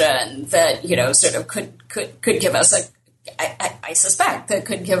documentation that, sort of could give us I suspect that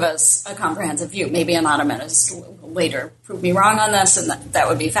could give us a comprehensive view. Maybe an Ottomanist will later prove me wrong on this, and that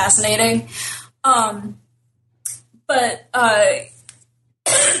would be fascinating.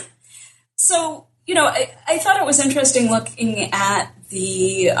 So, I thought it was interesting looking at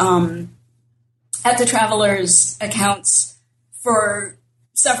the travelers' accounts for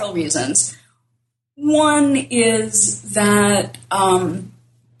several reasons. One is that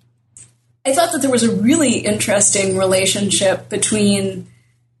I thought that there was a really interesting relationship between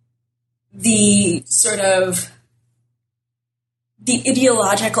the sort of the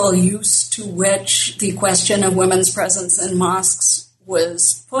ideological use to which the question of women's presence in mosques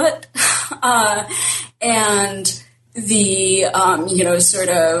was put, and the sort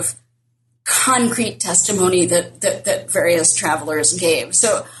of concrete testimony that various travelers gave.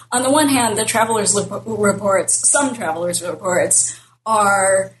 So on the one hand, the travelers' reports, some travelers' reports,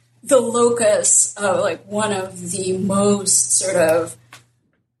 are the locus of, like, one of the most sort of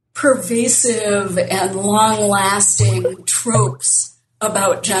pervasive and long-lasting tropes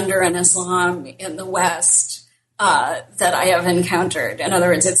about gender and Islam in the West that I have encountered. In other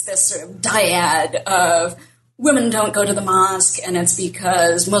words, it's this sort of dyad of women don't go to the mosque, and it's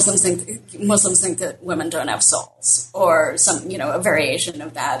because Muslims think that women don't have souls, or some, a variation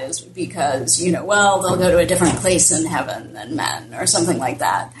of that is because, they'll go to a different place in heaven than men, or something like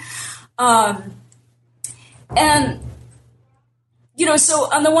that.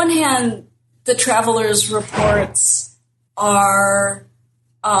 So on the one hand, the Travelers' reports are,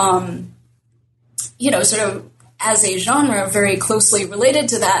 sort of as a genre very closely related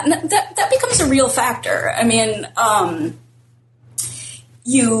to that. And that becomes a real factor. I mean,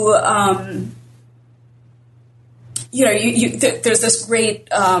 there's this great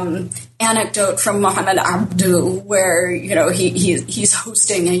anecdote from Muhammad Abdu where, he's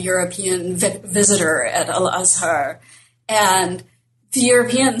hosting a European visitor at Al-Azhar, and the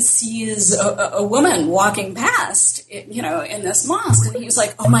European sees a woman walking past, in this mosque, and he's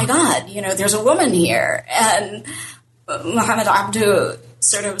like, "Oh my God, there's a woman here." And Muhammad Abdu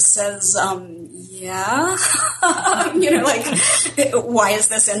sort of says, "Yeah, why is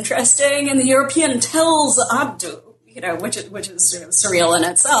this interesting?" And the European tells Abdu, which is sort of surreal in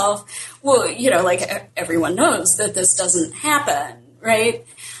itself. Well, everyone knows that this doesn't happen, right?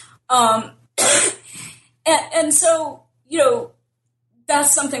 And so,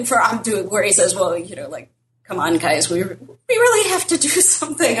 that's something for Abdu where he says, well, come on, guys, we really have to do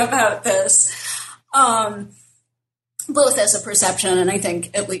something about this, both as a perception, and I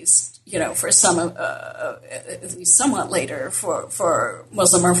think at least, for some, at least somewhat later for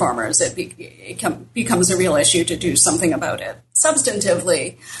Muslim reformers, it becomes a real issue to do something about it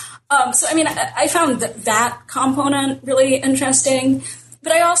substantively. I found that component really interesting,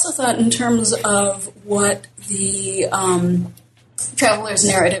 but I also thought in terms of what the Travelers'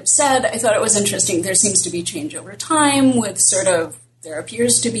 narrative said, I thought it was interesting. There seems to be change over time with there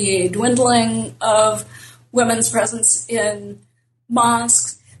appears to be a dwindling of women's presence in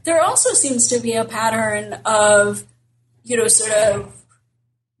mosques. There also seems to be a pattern of,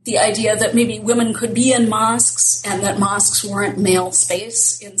 the idea that maybe women could be in mosques and that mosques weren't male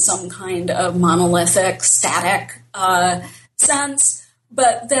space in some kind of monolithic, static sense,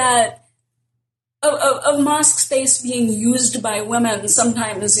 but that of mosque space being used by women,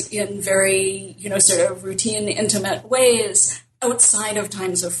 sometimes in very, routine, intimate ways outside of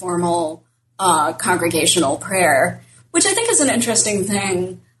times of formal congregational prayer, which I think is an interesting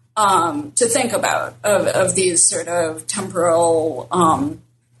thing to think about, of these sort of temporal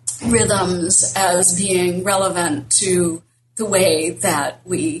rhythms as being relevant to the way that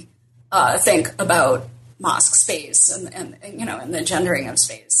we think about mosque space and the gendering of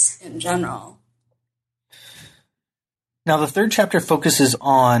space in general. Now, the third chapter focuses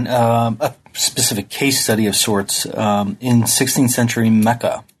on a specific case study of sorts in 16th century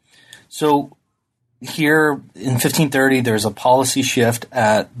Mecca. So here in 1530, there's a policy shift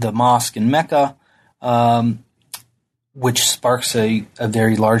at the mosque in Mecca, which sparks a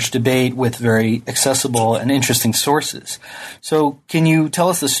very large debate with very accessible and interesting sources. So can you tell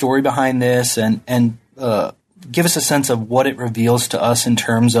us the story behind this and give us a sense of what it reveals to us in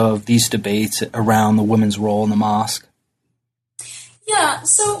terms of these debates around the women's role in the mosque? Yeah,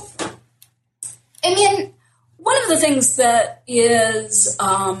 so, one of the things that is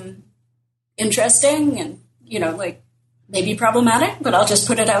interesting and, maybe problematic, but I'll just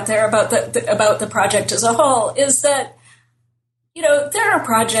put it out there about the project as a whole, is that, there are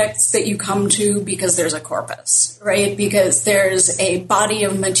projects that you come to because there's a corpus, right? Because there's a body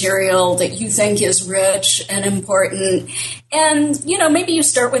of material that you think is rich and important. And, maybe you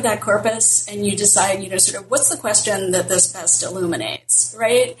start with that corpus and you decide, what's the question that this best illuminates,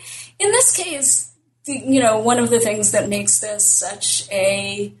 right? In this case, one of the things that makes this such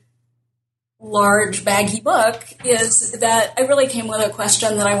a large, baggy book is that I really came with a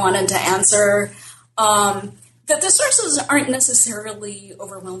question that I wanted to answer, that the sources aren't necessarily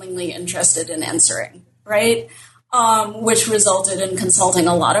overwhelmingly interested in answering, right? Which resulted in consulting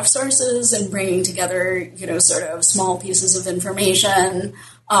a lot of sources and bringing together, small pieces of information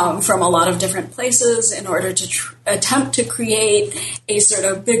from a lot of different places in order to attempt to create a sort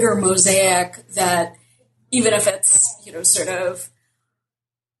of bigger mosaic that, even if it's,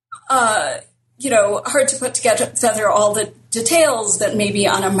 hard to put together all the details, that maybe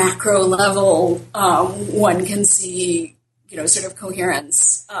on a macro level, one can see,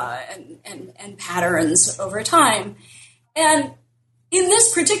 coherence and patterns over time. And in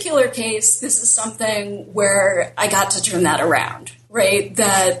this particular case, this is something where I got to turn that around, right?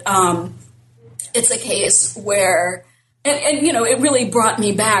 That it's a case where, and it really brought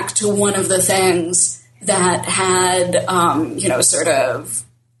me back to one of the things that had,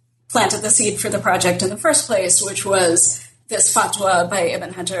 planted the seed for the project in the first place, which was this fatwa by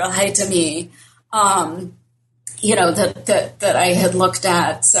Ibn Hajar al-Haytami, that I had looked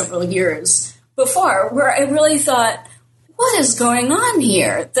at several years before, where I really thought, what is going on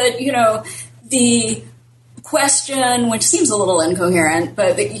here? That, the question, which seems a little incoherent,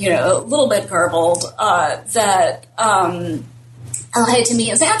 but, a little bit garbled, that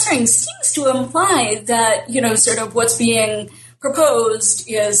Al-Haytami is answering seems to imply that, sort of what's being proposed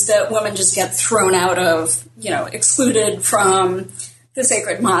is that women just get thrown out of, excluded from the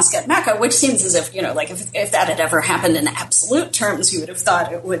sacred mosque at Mecca, which seems as if, if that had ever happened in absolute terms, you would have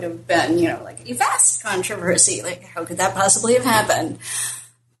thought it would have been, like a vast controversy. Like, how could that possibly have happened?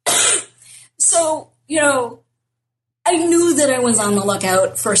 So, I knew that I was on the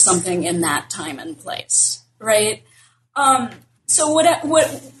lookout for something in that time and place, right? So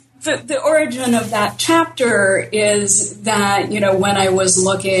the origin of that chapter is that, when I was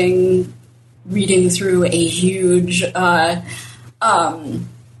reading through a huge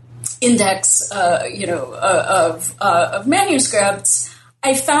index, of manuscripts,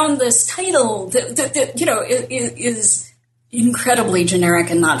 I found this title that is incredibly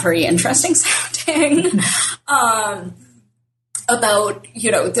generic and not very interesting sounding, about,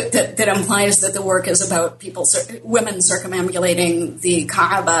 that implies that the work is about women circumambulating the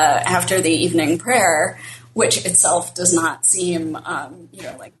Kaaba after the evening prayer, which itself does not seem,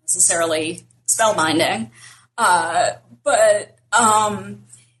 like necessarily spellbinding. But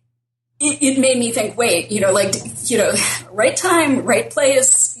it made me think, wait, right time, right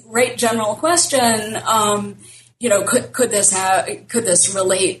place, right general question, could this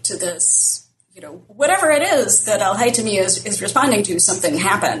relate to this, whatever it is that Al-Haytami is responding to, something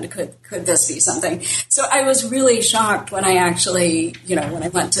happened. Could this be something? So I was really shocked when I actually, when I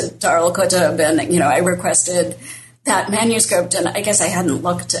went to Dar al-Kutub and, I requested that manuscript, and I guess I hadn't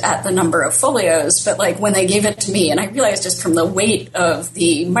looked at the number of folios, but like when they gave it to me, and I realized just from the weight of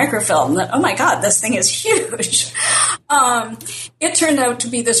the microfilm that, oh my God, this thing is huge. It turned out to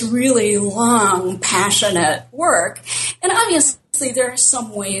be this really long, passionate work. And obviously there are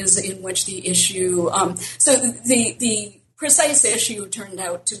some ways in which the issue, so the precise issue turned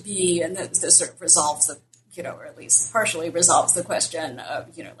out to be, and this sort of resolves the, or at least partially resolves the question of,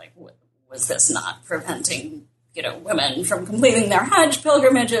 was this not preventing women from completing their Hajj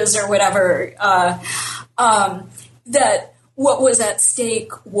pilgrimages or whatever, that what was at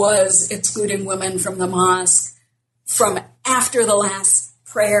stake was excluding women from the mosque from after the last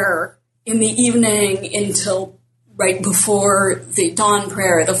prayer in the evening until right before the dawn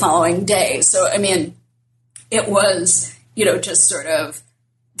prayer the following day. So, I mean, it was, just sort of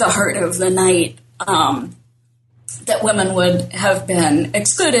the heart of the night, that women would have been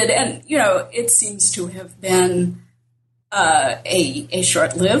excluded. And, it seems to have been a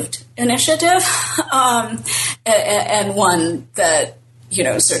short-lived initiative, and one that,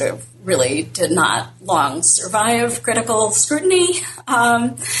 sort of really did not long survive critical scrutiny,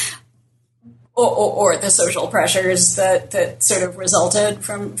 or the social pressures that sort of resulted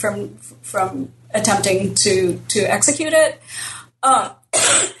from attempting to execute it.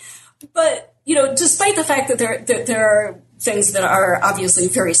 But, despite the fact that there are things that are obviously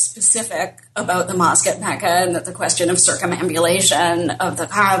very specific about the mosque at Mecca, and that the question of circumambulation of the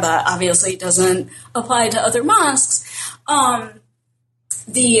Kaaba obviously doesn't apply to other mosques,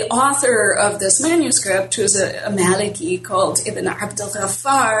 the author of this manuscript, who's a Maliki called Ibn Abd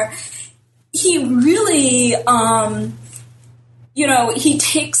al-Ghaffar, he really, he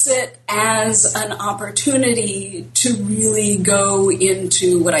takes it as an opportunity to really go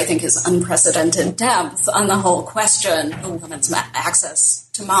into what I think is unprecedented depth on the whole question of women's access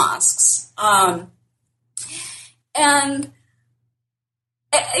to mosques. And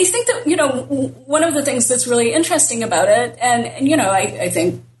I think that, one of the things that's really interesting about it, and I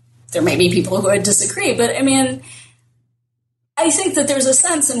think there may be people who would disagree, but I mean, I think that there's a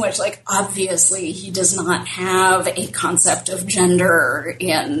sense in which, like, obviously he does not have a concept of gender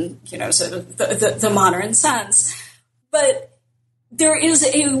in, sort of the modern sense, but there is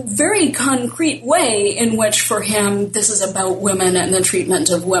a very concrete way in which, for him, this is about women and the treatment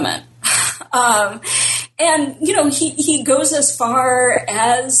of women. And, he goes as far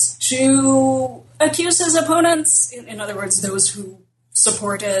as to accuse his opponents, in other words, those who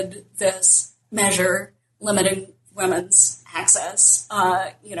supported this measure limiting women's access,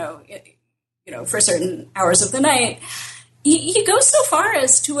 for certain hours of the night. He goes so far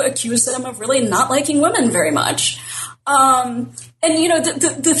as to accuse them of really not liking women very much. And,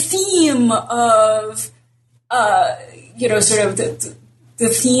 the theme of, sort of the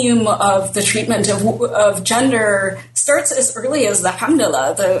theme of the treatment of gender starts as early as the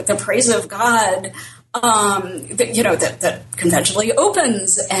Hamdulillah, the praise of God, that conventionally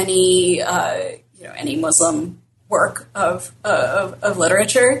opens any Muslim work of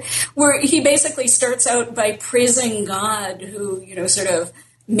literature, where he basically starts out by praising God, who, sort of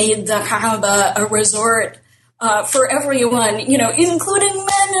made the Kaaba a resort for everyone, including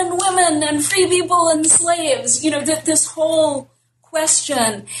men and women and free people and slaves, this whole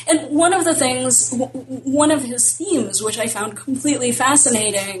question. And one of his themes, which I found completely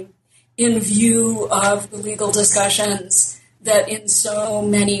fascinating in view of the legal discussions that in so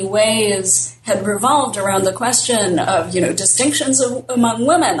many ways had revolved around the question of, distinctions among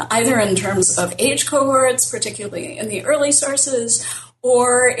women, either in terms of age cohorts, particularly in the early sources,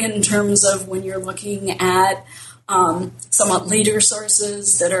 or in terms of when you're looking at somewhat later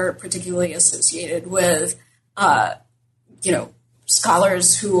sources that are particularly associated with,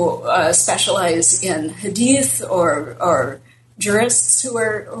 scholars who specialize in hadith or jurists who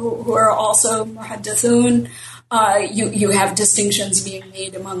are also muhaddithun. You have distinctions being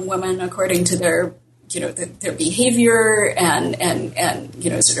made among women according to their their behavior and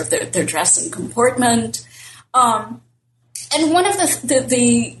sort of their dress and comportment. And one of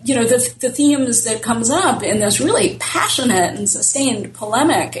the themes that comes up in this really passionate and sustained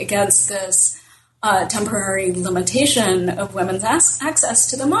polemic against this temporary limitation of women's access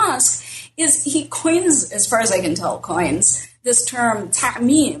to the mosque is he coins, as far as I can tell, this term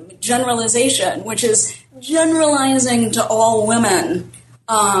ta'mim, generalization, which is generalizing to all women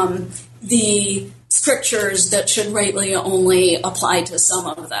the strictures that should rightly only apply to some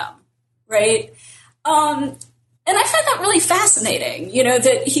of them, right? And I find that really fascinating,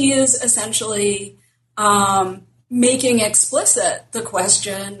 that he is essentially making explicit the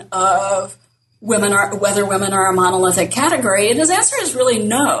question of whether women are a monolithic category, and his answer is really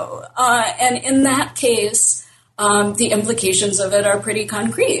no. And in that case, the implications of it are pretty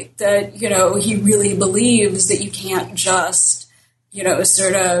concrete, that, he really believes that you can't just,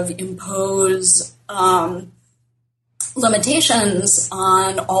 sort of impose limitations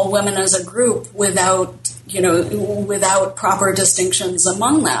on all women as a group without proper distinctions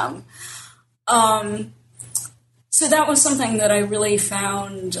among them. So that was something that I really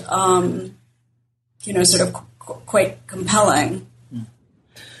found, sort of quite compelling.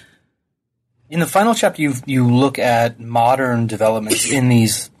 In the final chapter, you look at modern developments in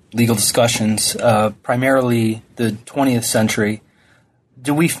these legal discussions, primarily the 20th century.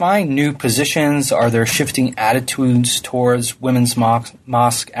 Do we find new positions? Are there shifting attitudes towards women's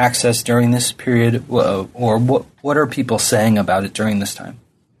mosque access during this period? Or what are people saying about it during this time?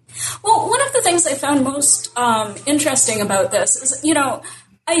 Well, one of the things I found most interesting about this is,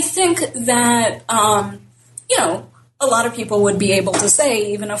 I think that, a lot of people would be able to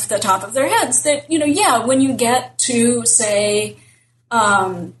say, even off the top of their heads, that, when you get to, say,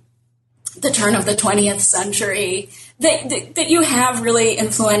 the turn of the 20th century, that you have really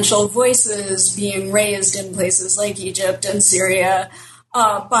influential voices being raised in places like Egypt and Syria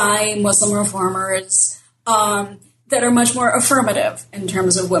by Muslim reformers that are much more affirmative in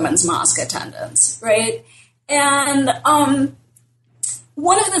terms of women's mosque attendance, right? And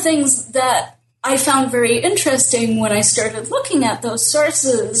one of the things that I found very interesting when I started looking at those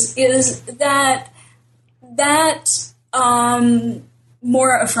sources is that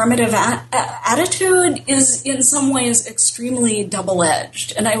more affirmative attitude is in some ways extremely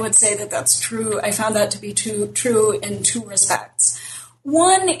double-edged. And I would say that that's true. I found that to be true in two respects.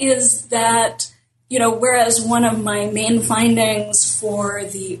 One is that, whereas one of my main findings for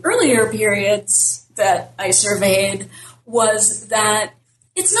the earlier periods that I surveyed was that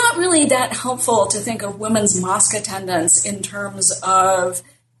it's not really that helpful to think of women's mosque attendance in terms of,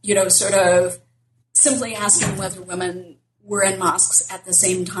 sort of simply asking whether women were in mosques at the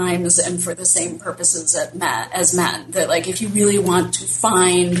same times and for the same purposes as men. That, like, if you really want to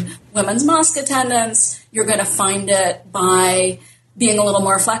find women's mosque attendance, you're going to find it by being a little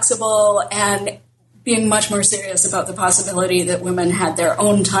more flexible and being much more serious about the possibility that women had their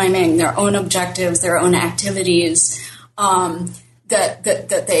own timing, their own objectives, their own activities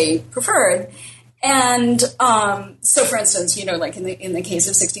that they preferred. And so, for instance, like in the case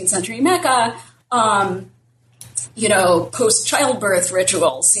of 16th century Mecca, post-childbirth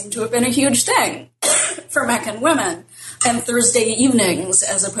rituals seem to have been a huge thing for Meccan women. And Thursday evenings,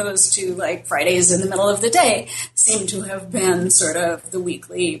 as opposed to like Fridays in the middle of the day, seem to have been sort of the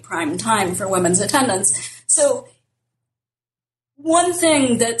weekly prime time for women's attendance. So one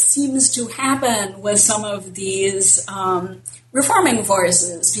thing that seems to happen with some of these reforming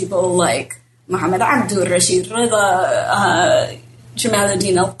forces, people like Muhammad Abdur, Rashid Rida,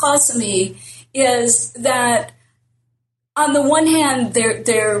 Jamaluddin al-Qasimi, is that on the one hand,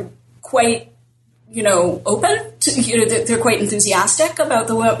 they're quite open to, they're quite enthusiastic about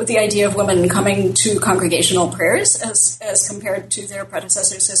the idea of women coming to congregational prayers as compared to their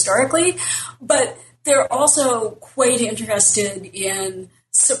predecessors historically. But they're also quite interested in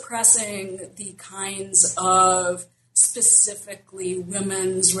suppressing the kinds of specifically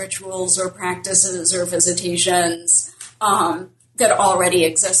women's rituals or practices or visitations that already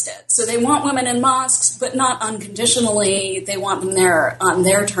existed. So they want women in mosques, but not unconditionally. They want them there on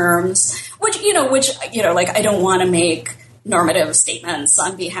their terms, which I don't want to make normative statements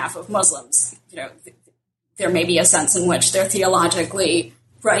on behalf of Muslims. There may be a sense in which they're theologically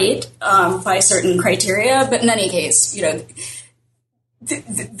right by certain criteria, but in any case,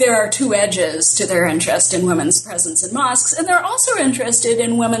 there are two edges to their interest in women's presence in mosques, and they're also interested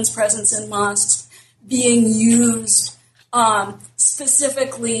in women's presence in mosques being used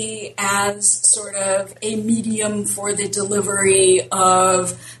specifically as sort of a medium for the delivery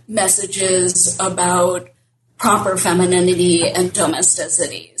of messages about proper femininity and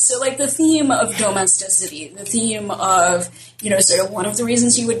domesticity. So like the theme of domesticity, the theme of, sort of one of the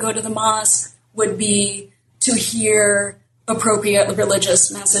reasons you would go to the mosque would be to hear appropriate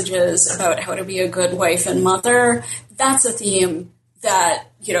religious messages about how to be a good wife and mother. That's a theme that,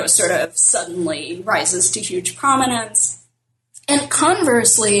 sort of suddenly rises to huge prominence. And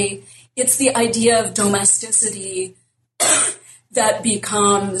conversely, it's the idea of domesticity that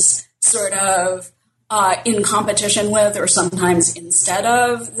becomes sort of in competition with, or sometimes instead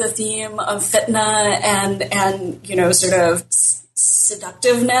of, the theme of fitna and sort of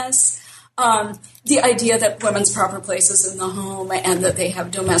seductiveness. The idea that women's proper places in the home and that they have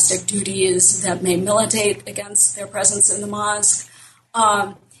domestic duties that may militate against their presence in the mosque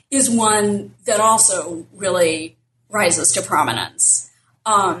is one that also really rises to prominence.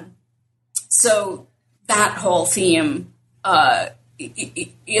 So that whole theme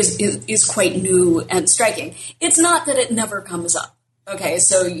is quite new and striking. It's not that it never comes up. Okay,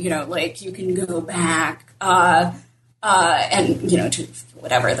 so you can go back and to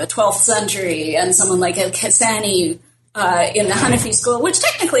whatever the 12th century, and someone like al-Kasani in the Hanafi school, which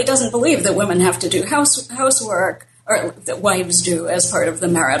technically doesn't believe that women have to do housework, or that wives do as part of the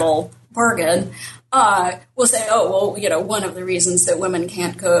marital bargain. Will say, one of the reasons that women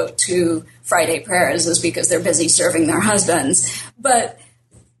can't go to Friday prayers is because they're busy serving their husbands. But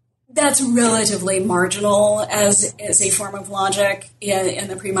that's relatively marginal as a form of logic in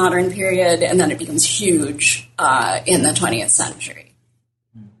the pre-modern period, and then it becomes huge in the 20th century.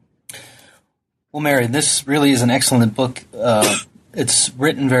 Well, Mary, this really is an excellent book. It's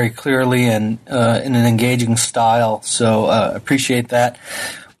written very clearly and in an engaging style, so appreciate that.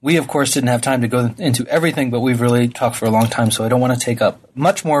 We, of course, didn't have time to go into everything, but we've really talked for a long time, so I don't want to take up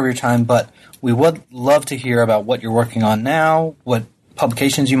much more of your time, but we would love to hear about what you're working on now, what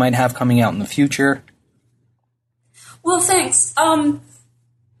publications you might have coming out in the future. Well, thanks.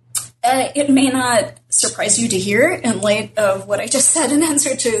 It may not surprise you to hear, in light of what I just said in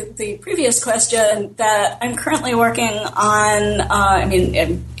answer to the previous question, that I'm currently working on,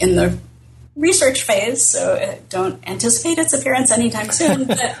 in the research phase, so don't anticipate its appearance anytime soon,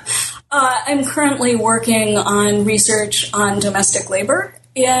 but I'm currently working on research on domestic labor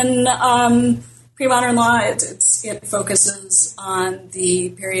in pre-modern law. It focuses on the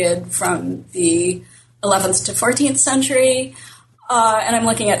period from the 11th to 14th century, and I'm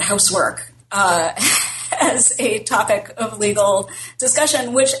looking at housework as a topic of legal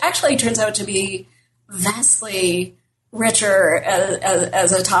discussion, which actually turns out to be vastly richer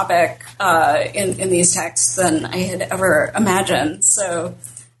as a topic in these texts than I had ever imagined. So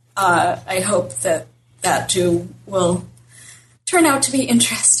I hope that too will turn out to be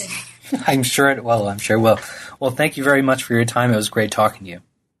interesting. I'm sure it will. Well, thank you very much for your time. It was great talking to you.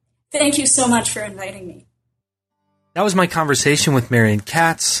 Thank you so much for inviting me. That was my conversation with Marion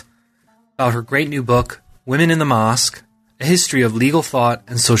Katz about her great new book, Women in the Mosque, A History of Legal Thought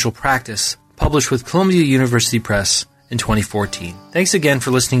and Social Practice, published with Columbia University Press in 2014. Thanks again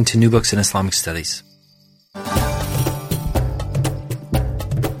for listening to New Books in Islamic Studies.